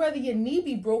injury. I'd rather your knee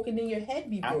be broken than your head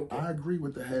be broken. I agree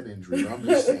with the head injury. I'm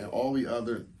just saying all the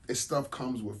other stuff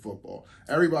comes with football.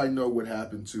 Everybody know what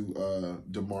happened to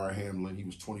Damar Hamlin. He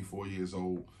was 24 years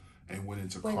old and went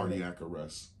into cardiac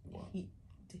arrest. Did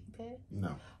he pass?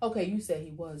 No. Okay, you said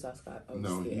he was.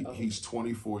 He's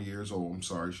 24 years old. I'm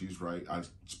sorry, she's right. I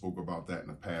spoke about that in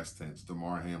the past tense.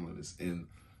 Damar Hamlin is in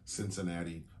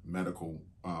Cincinnati Medical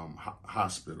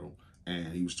Hospital.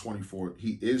 And he was 24.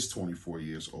 He is 24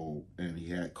 years old, and he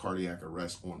had cardiac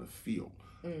arrest on the field.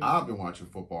 I've been watching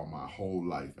football my whole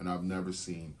life, and I've never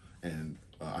seen,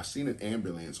 I've seen an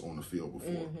ambulance on the field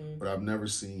before, but I've never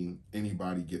seen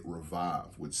anybody get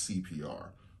revived with CPR.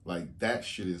 Like, that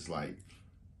shit is like,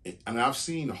 and I've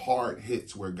seen hard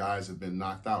hits where guys have been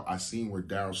knocked out. I've seen where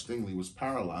Darryl Stingley was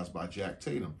paralyzed by Jack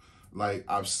Tatum. Like,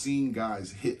 I've seen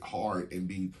guys hit hard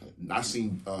and I've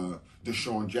seen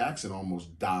Deshaun Jackson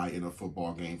almost die in a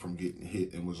football game from getting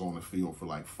hit and was on the field for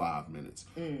like 5 minutes.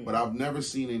 But I've never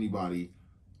seen anybody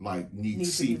like need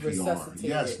CPR.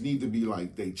 Yes, need to be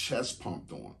like they chest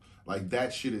pumped on. Like,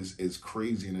 that shit is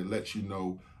crazy, and it lets you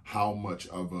know how much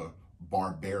of a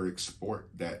barbaric sport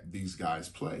that these guys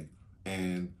play.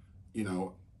 And,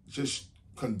 just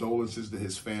condolences to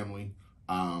his family.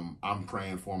 I'm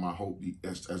praying for him. I hope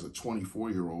as a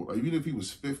 24-year-old, even if he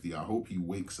was 50, I hope he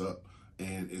wakes up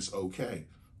and it's okay.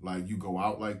 Like, you go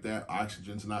out like that,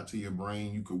 oxygen's not to your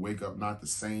brain. You could wake up not the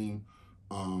same,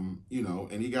 and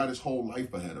he got his whole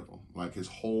life ahead of him, like his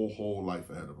whole life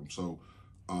ahead of him. So,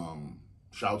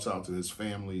 shouts out to his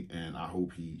family, and I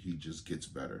hope he just gets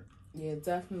better. Yeah,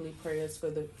 definitely prayers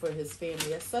for his family.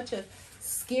 That's such a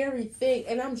scary thing,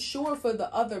 and I'm sure for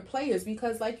the other players,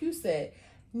 because like you said,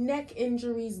 neck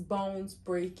injuries, bones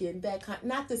breaking, that kind.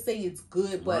 Not to say it's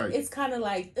good, but It's kind of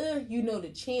like,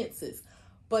 the chances.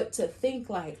 But to think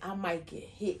like I might get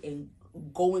hit and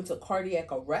go into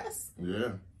cardiac arrest.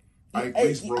 Yeah, Ike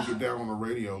Reese broke it down on the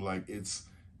radio. Like, it's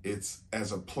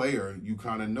as a player, you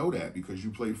kind of know that because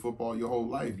you played football your whole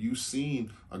life. You've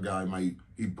seen a guy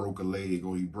he broke a leg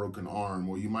or he broke an arm,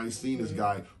 or you might have seen this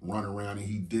guy run around and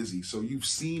he dizzy. So you've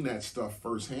seen that stuff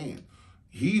firsthand.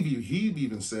 He's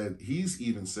even said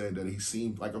that he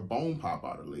seemed like a bone pop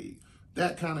out of the leg.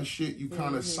 That kind of shit you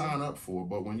kind of sign up for.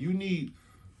 But when you need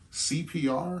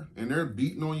CPR and they're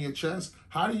beating on your chest,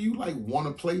 how do you want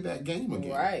to play that game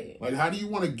again? Right. Like, how do you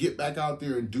want to get back out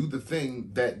there and do the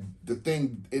thing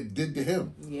it did to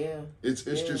him? Yeah. It's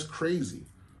just crazy.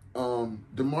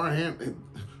 Damar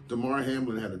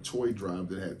Hamlin had a toy drive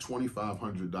that had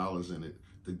 $2,500 in it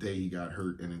the day he got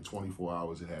hurt, and in 24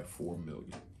 hours it had $4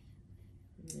 million.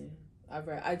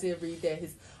 Yeah, I did read that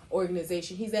his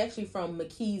organization. He's actually from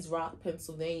McKees Rock,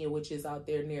 Pennsylvania, which is out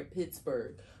there near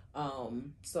Pittsburgh.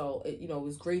 So it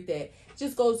was great that it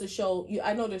just goes to show you.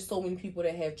 I know there's so many people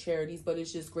that have charities, but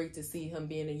it's just great to see him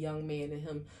being a young man and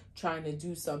him trying to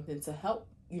do something to help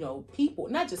people,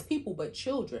 not just people but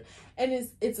children. And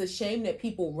it's a shame that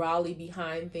people rally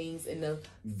behind things in the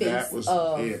face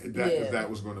that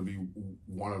was going to be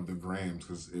one of the grams,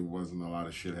 because it wasn't a lot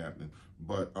of shit happening.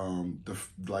 But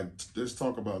let's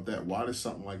talk about that. Why does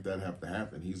something like that have to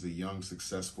happen? He's a young,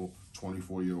 successful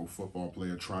 24-year-old football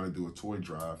player trying to do a toy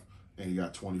drive, and he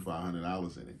got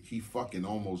 $2,500 in it. He fucking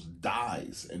almost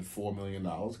dies, and $4 million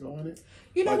go in it.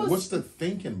 What's the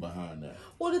thinking behind that?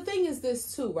 Well, the thing is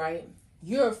this too, right?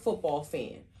 You're a football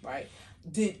fan, right?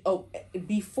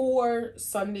 Before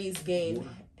Sunday's game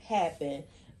happened,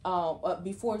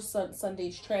 before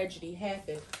Sunday's tragedy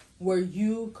happened, were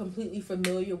you completely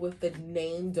familiar with the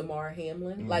name DeMar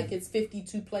Hamlin? Like, it's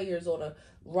 52 players on a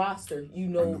roster. You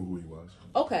know, I knew who he was.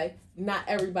 Okay, not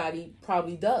everybody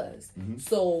probably does.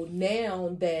 So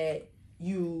now that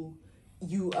you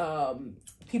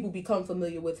people become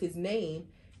familiar with his name,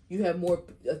 you have more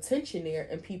attention there,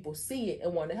 and people see it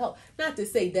and want to help. Not to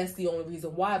say that's the only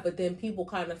reason why, but then people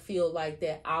kind of feel like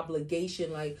that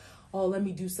obligation, like, oh, let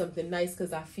me do something nice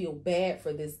because I feel bad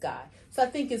for this guy. So I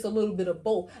think it's a little bit of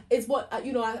both. It's what,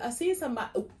 I see somebody,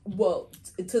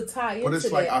 to tie into that. But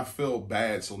it's like, I feel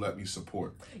bad, so let me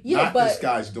support. Yeah, not but this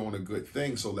guy's doing a good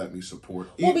thing, so let me support.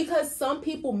 Well, because some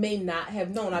people may not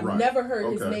have known. I've never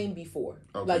heard his name before.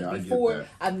 Okay, like, before,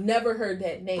 I've never heard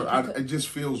that name. But it just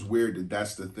feels weird that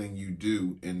that's the thing you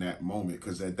do in that moment,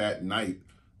 because at that night,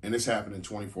 and this happened in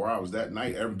 24 hours. That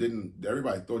night,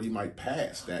 everybody thought he might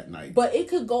pass that night. But it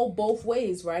could go both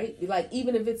ways, right? Like,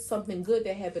 even if it's something good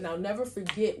that happened, I'll never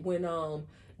forget when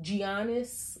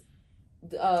Giannis,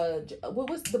 what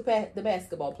was the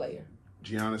basketball player?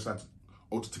 Giannis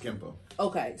A2TP.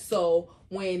 Okay, so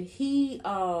when he,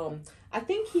 I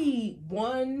think he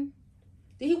won.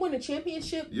 Did he win a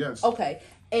championship? Yes. Okay,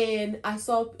 and I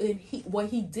saw what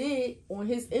he did on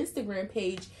his Instagram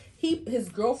page. His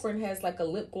girlfriend has like a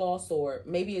lip gloss, or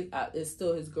maybe it's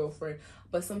still his girlfriend,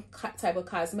 but some type of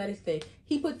cosmetic thing.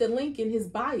 He put the link in his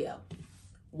bio.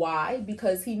 Why?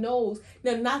 Because he knows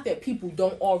now. Not that people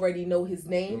don't already know his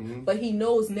name, but he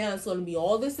knows now it's going to be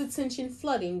all this attention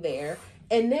flooding there.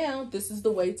 And now this is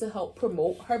the way to help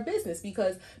promote her business,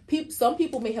 because some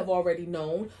people may have already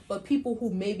known, but people who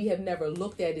maybe have never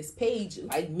looked at his page,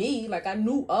 like me, like I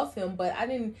knew of him, but I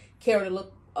didn't care to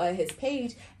look at his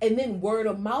page. And then word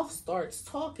of mouth starts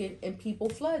talking and people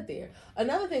flood there.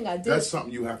 Another thing I did. That's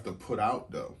something you have to put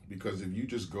out, though, because if you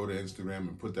just go to Instagram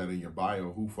and put that in your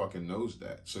bio, who fucking knows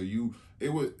that? So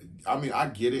I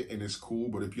get it and it's cool,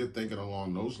 but if you're thinking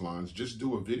along those lines, just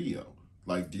do a video.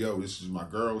 Like, yo, this is my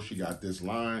girl. She got this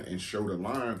line, and show the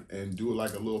line and do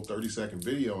like a little 30-second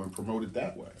video and promote it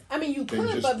that way. I mean, you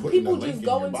could, but people just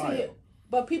go into it.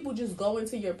 But people just go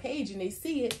into your page and they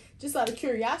see it just out of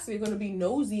curiosity. They're going to be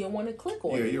nosy and want to click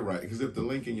on it. Yeah, you're right. Because if the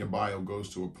link in your bio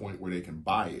goes to a point where they can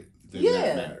buy it, then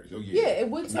that matters. Oh, yeah, it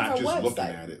went to her website. Not just looking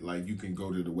at it. Like, you can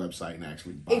go to the website and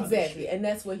actually buy it. Exactly, and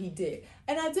that's what he did.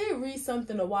 And I did read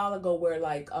something a while ago where,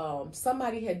 like,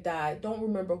 somebody had died. Don't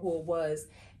remember who it was.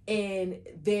 And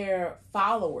their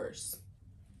followers,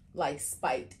 like,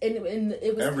 spiked. And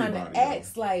it was kind of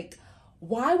asked, like,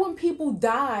 why when people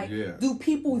die, do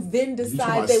people then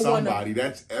decide they want to... Somebody,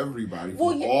 that's everybody.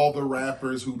 All the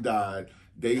rappers who died,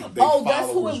 they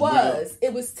that's who it was.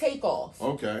 It was Takeoff.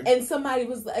 Okay. And somebody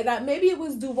was... maybe it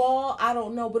was Duval, I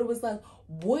don't know, but it was like,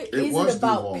 what is it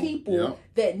about Duval. People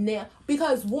that now...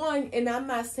 Because one, and I'm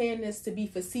not saying this to be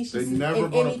facetious in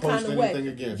any kind of way.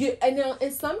 Again. And now,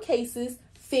 in some cases...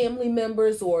 family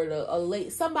members or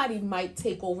somebody might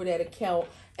take over that account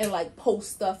and like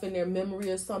post stuff in their memory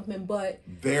or something, but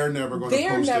they're never going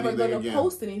to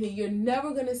post anything. You're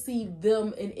never going to see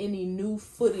them in any new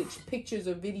footage, pictures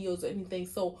or videos or anything.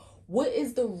 So what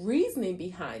is the reasoning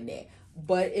behind that?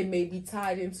 But it may be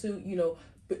tied into,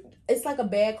 it's like a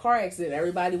bad car accident.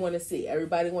 Everybody want to see,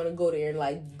 everybody want to go there and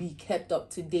like be kept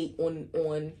up to date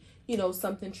on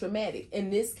something traumatic. In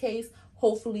this case,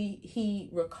 hopefully he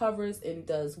recovers and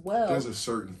does well. There's a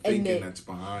certain thinking that's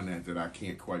behind that I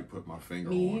can't quite put my finger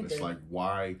on. Either. It's like,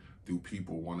 why do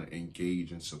people want to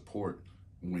engage and support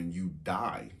when you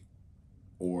die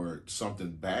or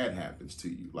something bad happens to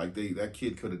you? Like, that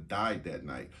kid could have died that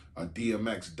night. A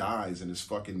DMX dies and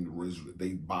they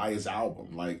buy his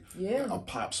album. Like, a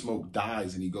Pop Smoke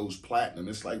dies and he goes platinum.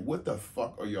 It's like, what the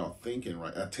fuck are y'all thinking,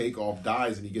 right? A Takeoff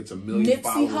dies and he gets 1 million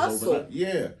followers overnight.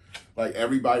 Yeah. Like,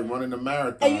 everybody running the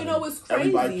marathon. And you know what's crazy?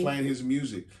 Everybody playing his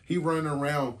music. He running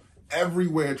around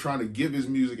everywhere trying to give his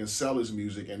music and sell his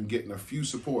music and getting a few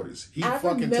supporters. He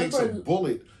takes a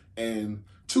bullet, and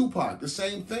Tupac, the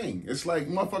same thing. It's like,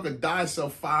 motherfucker died, sell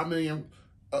 5 million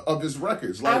of his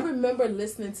records. Like, I remember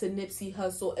listening to Nipsey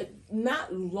Hussle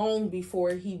not long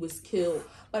before he was killed,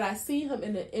 but I seen him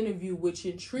in an interview which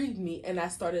intrigued me, and I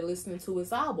started listening to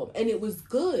his album, and it was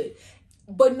good.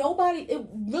 But it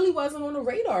really wasn't on the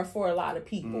radar for a lot of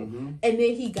people. And then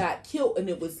he got killed and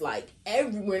it was like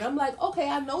everywhere. And I'm like, okay,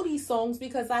 I know these songs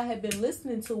because I had been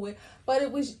listening to it, but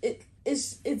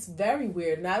it's very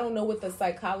weird, and I don't know what the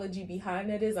psychology behind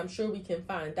that is. I'm sure we can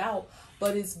find out,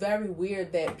 but it's very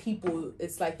weird that people,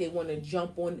 it's like they want to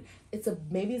jump on.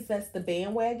 Maybe that's the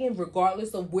bandwagon,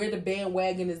 regardless of where the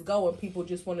bandwagon is going. People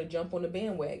just want to jump on the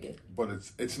bandwagon. But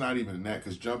it's not even that,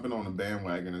 because jumping on the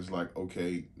bandwagon is like,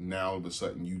 okay, now all of a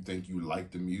sudden you think you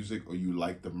like the music, or you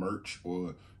like the merch,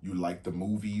 or you like the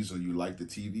movies, or you like the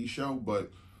TV show, but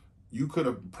you could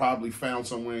have probably found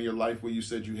somewhere in your life where you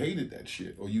said you hated that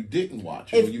shit, or you didn't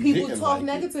watch it. If people talk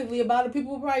negatively about it,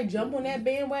 people will probably jump on that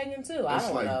bandwagon too. I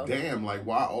don't know. Damn, like,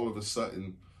 why all of a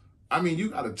sudden? I mean,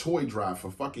 you got a toy drive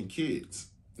for fucking kids.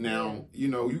 Now, you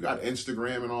know, you got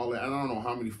Instagram and all that. I don't know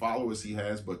how many followers he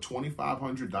has, but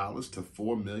 $2,500 to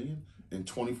 $4 million in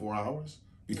 24 hours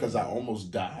because I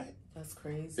almost died. That's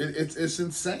crazy. It's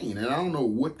insane, and I don't know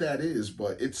what that is,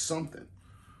 but it's something.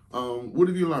 What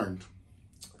have you learned?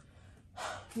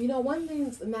 You know, one thing,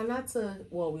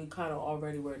 we kind of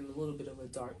already were in a little bit of a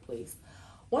dark place.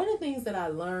 One of the things that I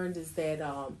learned is that,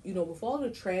 you know, with all the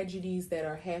tragedies that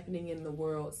are happening in the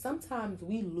world, sometimes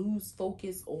we lose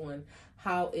focus on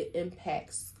how it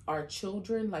impacts our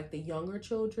children, like the younger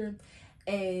children,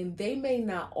 and they may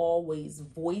not always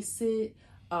voice it,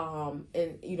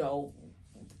 and, you know,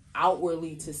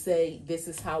 outwardly to say, this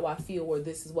is how I feel, or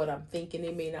this is what I'm thinking.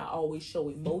 They may not always show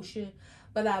emotion.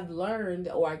 But I've learned,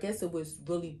 or I guess it was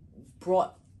really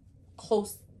brought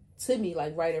close to me,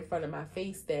 like right in front of my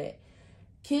face, that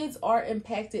kids are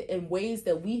impacted in ways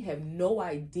that we have no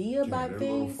idea about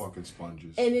things. Little fucking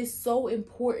sponges. And it's so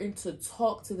important to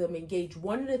talk to them, engage.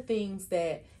 One of the things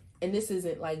that, and this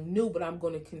isn't like new, but I'm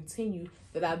going to continue,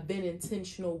 that I've been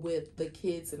intentional with the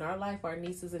kids in our life, our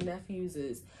nieces and nephews,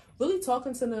 is really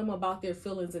talking to them about their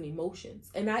feelings and emotions.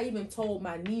 And I even told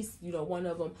my niece, you know, one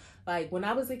of them, like, when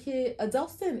I was a kid,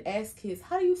 adults didn't ask kids,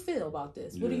 how do you feel about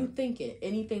this? What are you thinking?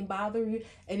 Anything bother you?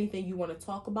 Anything you want to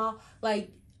talk about? Like,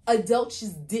 adults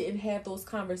just didn't have those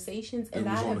conversations. And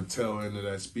I was on the tail end of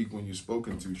that speak when you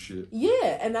spoken to shit.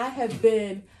 Yeah, and I have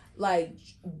been like,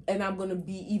 and I'm going to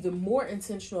be even more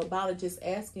intentional about it, just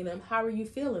asking them, how are you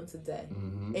feeling today?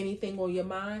 Mm-hmm. Anything on your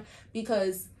mind?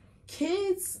 Because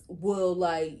kids will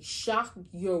like shock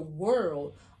your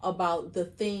world about the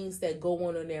things that go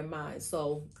on in their minds.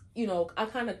 So, you know, I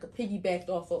kind of piggybacked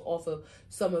off of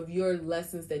some of your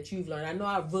lessons that you've learned. I know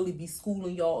I'll really be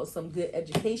schooling y'all on some good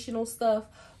educational stuff,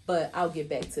 but I'll get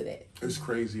back to that. It's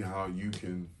crazy how you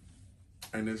can,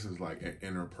 and this is like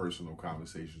interpersonal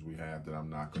conversations we have that I'm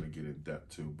not going to get in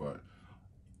depth to, but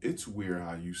it's weird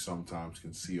how you sometimes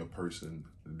can see a person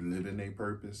living their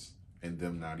purpose and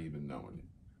them not even knowing it.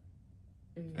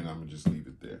 Mm-hmm. And I'm going to just leave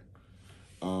it there.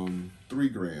 3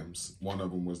 grams. One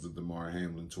of them was the Damar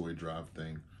Hamlin toy drive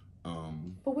thing.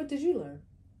 But what did you learn?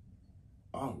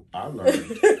 Oh, I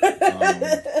learned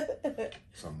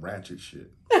some ratchet shit.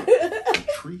 A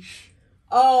treesh.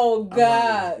 Oh,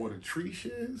 God. What a treesh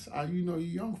is? You know, you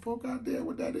young folk out there,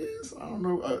 what that is? I don't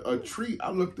know. A treat,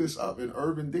 I looked this up in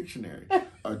Urban Dictionary.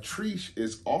 A treesh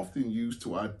is often used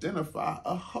to identify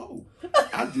a hoe.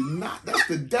 I did not. That's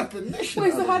the definition.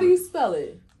 Wait, so how do you spell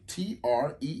it?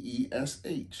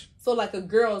 Treesh. So like a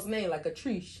girl's name, like a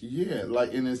treesh. Yeah,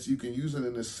 like in this, you can use it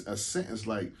in a sentence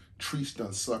like, Treesh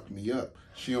done sucked me up.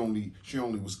 She only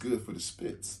was good for the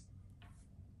spits.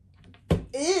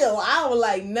 Ew, I don't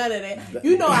like none of that.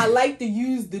 You know, I like to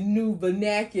use the new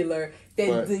vernacular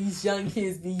that these young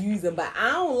kids be using, but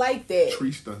I don't like that.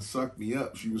 Treesh done sucked me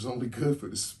up. She was only good for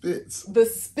the spits. The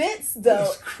spits, though.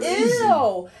 That's crazy.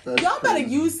 Ew. That's Y'all better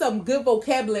crazy. use some good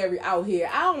vocabulary out here.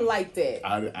 I don't like that.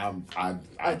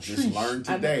 I just learned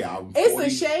today. It's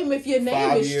a shame if your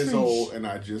name is 5 years Treesh. old, and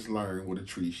I just learned what a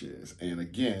treesh is. And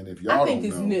again, if y'all don't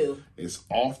know, new. It's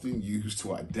often used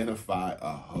to identify a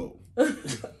hoe.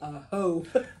 A hoe.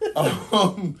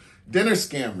 Dinner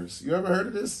scammers. You ever heard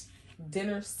of this?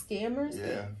 Dinner scammers?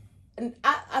 Yeah. And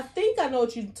I think I know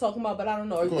what you're talking about, but I don't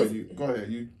know. Go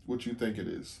ahead. What you think it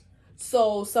is?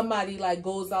 So somebody like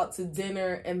goes out to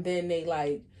dinner and then they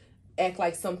like act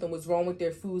like something was wrong with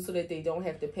their food so that they don't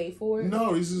have to pay for it?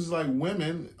 No, this is like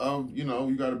women. You know,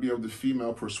 you got to be able to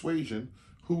female persuasion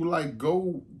who like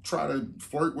go try to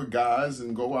flirt with guys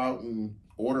and go out and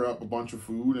order up a bunch of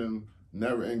food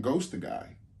and ghost the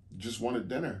guy. Just wanted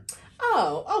dinner.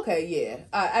 Oh, okay, yeah.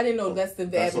 I didn't know that's the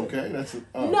avenue. That's okay.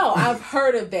 No, I've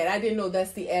heard of that. I didn't know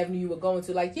that's the avenue you were going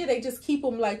to. Like, yeah, they just keep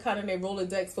them like kind of their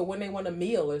Rolodex for when they want a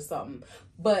meal or something.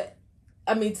 But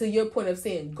I mean, to your point of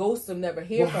saying ghost them, never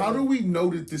hear from them. How do we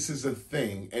know that this is a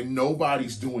thing and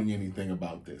nobody's doing anything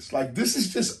about this? Like, this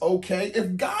is just okay.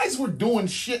 If guys were doing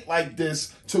shit like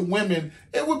this to women,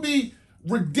 it would be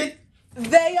ridiculous.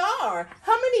 They are.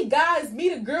 How many guys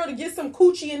meet a girl to get some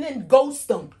coochie and then ghost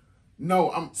them?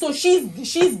 No, So she's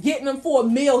getting him for a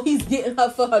meal. He's getting her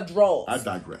for her drawers. I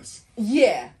digress.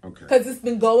 Yeah. Okay. Because it's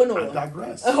been going on. I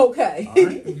digress. Okay.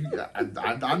 All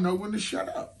right. I know when to shut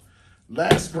up.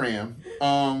 Last Graham,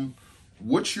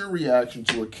 what's your reaction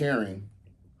to a Karen?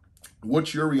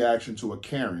 What's your reaction to a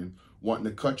Karen wanting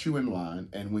to cut you in line,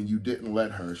 and when you didn't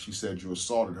let her, she said you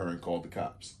assaulted her and called the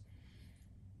cops?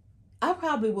 I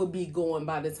probably would be going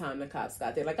by the time the cops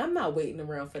got there. Like, I'm not waiting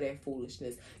around for that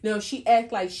foolishness. No, she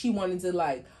act like she wanted to,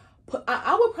 like,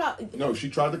 I would probably... No, she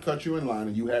tried to cut you in line,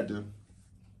 and you had to,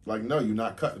 like, no, you're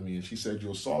not cutting me. And she said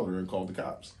you assaulted her and called the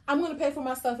cops. I'm going to pay for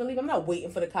my stuff and leave. I'm not waiting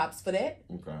for the cops for that.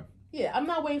 Okay. Yeah, I'm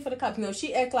not waiting for the cops. No,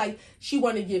 she act like she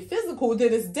want to get physical,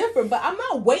 then it's different. But I'm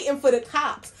not waiting for the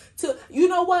cops to... You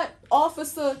know what,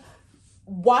 officer...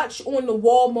 Watch on the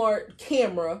Walmart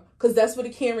camera, because that's where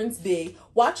the Karens be.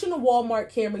 Watch on the Walmart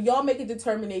camera. Y'all make a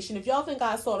determination. If y'all think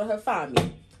I assaulted her, find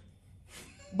me.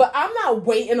 But I'm not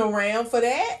waiting around for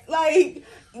that. Like,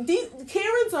 these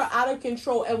Karens are out of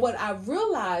control. And what I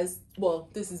realized, well,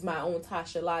 this is my own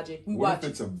Tasha logic. What if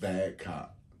it's a bad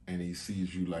cop and he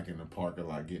sees you like in the parking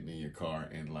lot getting in your car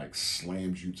and like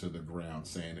slams you to the ground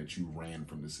saying that you ran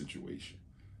from the situation?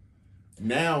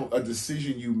 Now, a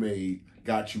decision you made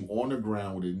got you on the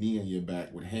ground with a knee in your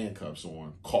back with handcuffs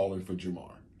on, calling for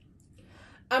Jamar.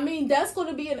 I mean, that's going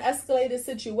to be an escalated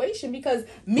situation because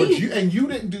me... But you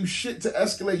didn't do shit to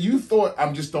escalate. You thought,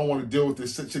 I just don't want to deal with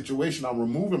this situation. I'm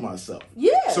removing myself.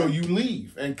 Yeah. So you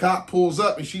leave, and cop pulls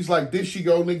up, and she's like, "Did she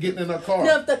go?" And then getting in her car.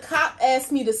 Now, if the cop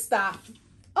asked me to stop...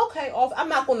 Okay, I'm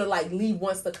not going to, like, leave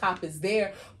once the cop is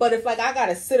there. But if, like, I got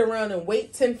to sit around and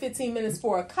wait 10, 15 minutes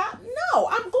for a cop, no,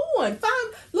 I'm going. Fine.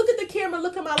 Look at the camera.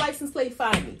 Look at my license plate.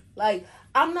 Find me. Like,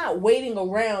 I'm not waiting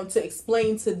around to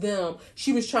explain to them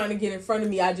she was trying to get in front of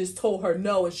me. I just told her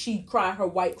no, and she cried her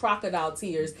white crocodile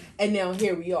tears, and now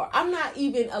here we are. I'm not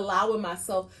even allowing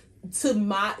myself to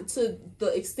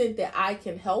the extent that I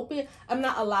can help it. I'm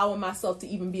not allowing myself to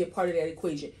even be a part of that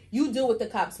equation. You deal with the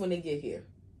cops when they get here.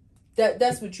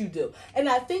 That's what you do. And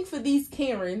I think for these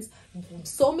Karens,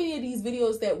 so many of these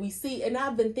videos that we see, and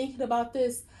I've been thinking about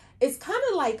this, it's kind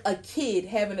of like a kid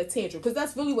having a tantrum, because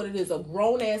that's really what it is, a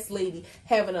grown-ass lady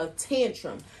having a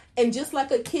tantrum. And just like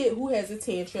a kid who has a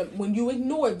tantrum, when you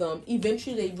ignore them,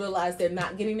 eventually they realize they're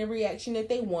not getting the reaction that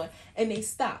they want, and they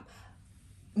stop.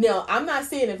 Now, I'm not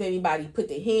saying if anybody put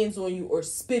their hands on you or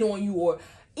spit on you, or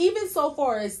even so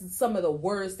far as some of the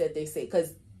words that they say,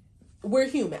 because we're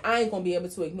human. I ain't gonna be able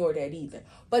to ignore that either.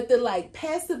 But the like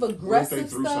passive aggressive What if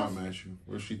they threw stuff. something at you?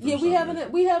 What if she threw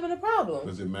we having a problem.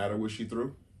 Does it matter what she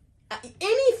threw?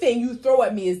 Anything you throw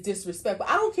at me is disrespectful.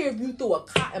 I don't care if you threw a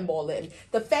cotton ball at me.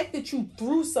 The fact that you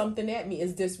threw something at me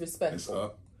is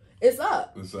disrespectful. It's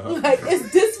up. It's up. Like,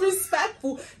 it's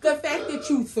disrespectful. The fact that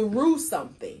you threw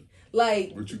something.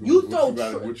 Like, what you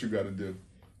got to do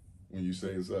when you say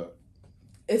it's up?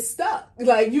 It's stuck.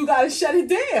 Like, you gotta shut it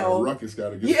down. A ruckus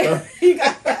gotta get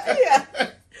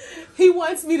started. He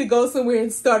wants me to go somewhere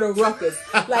and start a ruckus.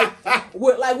 Like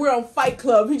we're on Fight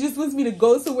Club. He just wants me to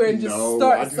go somewhere and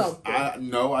start something.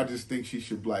 I just think she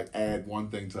should like add one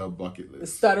thing to her bucket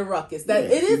list. Start a ruckus.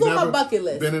 It is on her bucket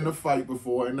list. Been in a fight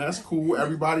before, and that's cool.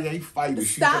 Everybody ain't fighters.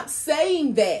 Stop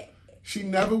saying that. She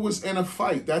never was in a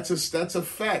fight. That's a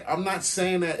fact. I'm not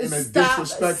saying that in a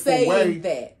disrespectful way.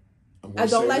 That. I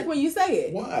don't like when you say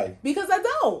it. Why? Because I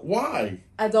don't. Why?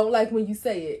 I don't like when you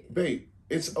say it. Babe,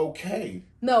 it's okay.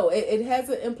 No, it has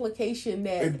an implication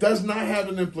that... It does not have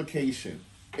an implication.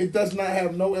 It does not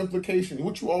have no implication.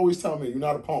 What you always tell me, you're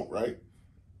not a punk, right?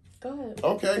 Go ahead.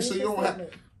 Okay, so you don't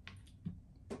have...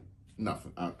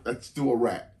 Nothing. Let's do a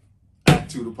wrap.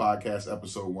 Act 2 the Podcast,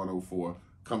 episode 104,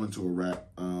 coming to a wrap.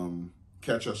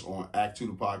 Catch us on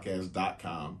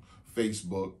act2thepodcast.com,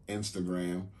 Facebook,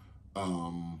 Instagram,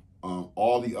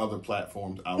 all the other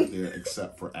platforms out there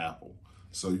except for Apple.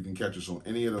 So you can catch us on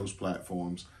any of those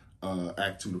platforms.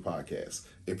 Act 2 the Podcast.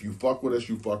 If you fuck with us,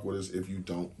 you fuck with us. If you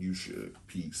don't, you should.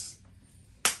 Peace.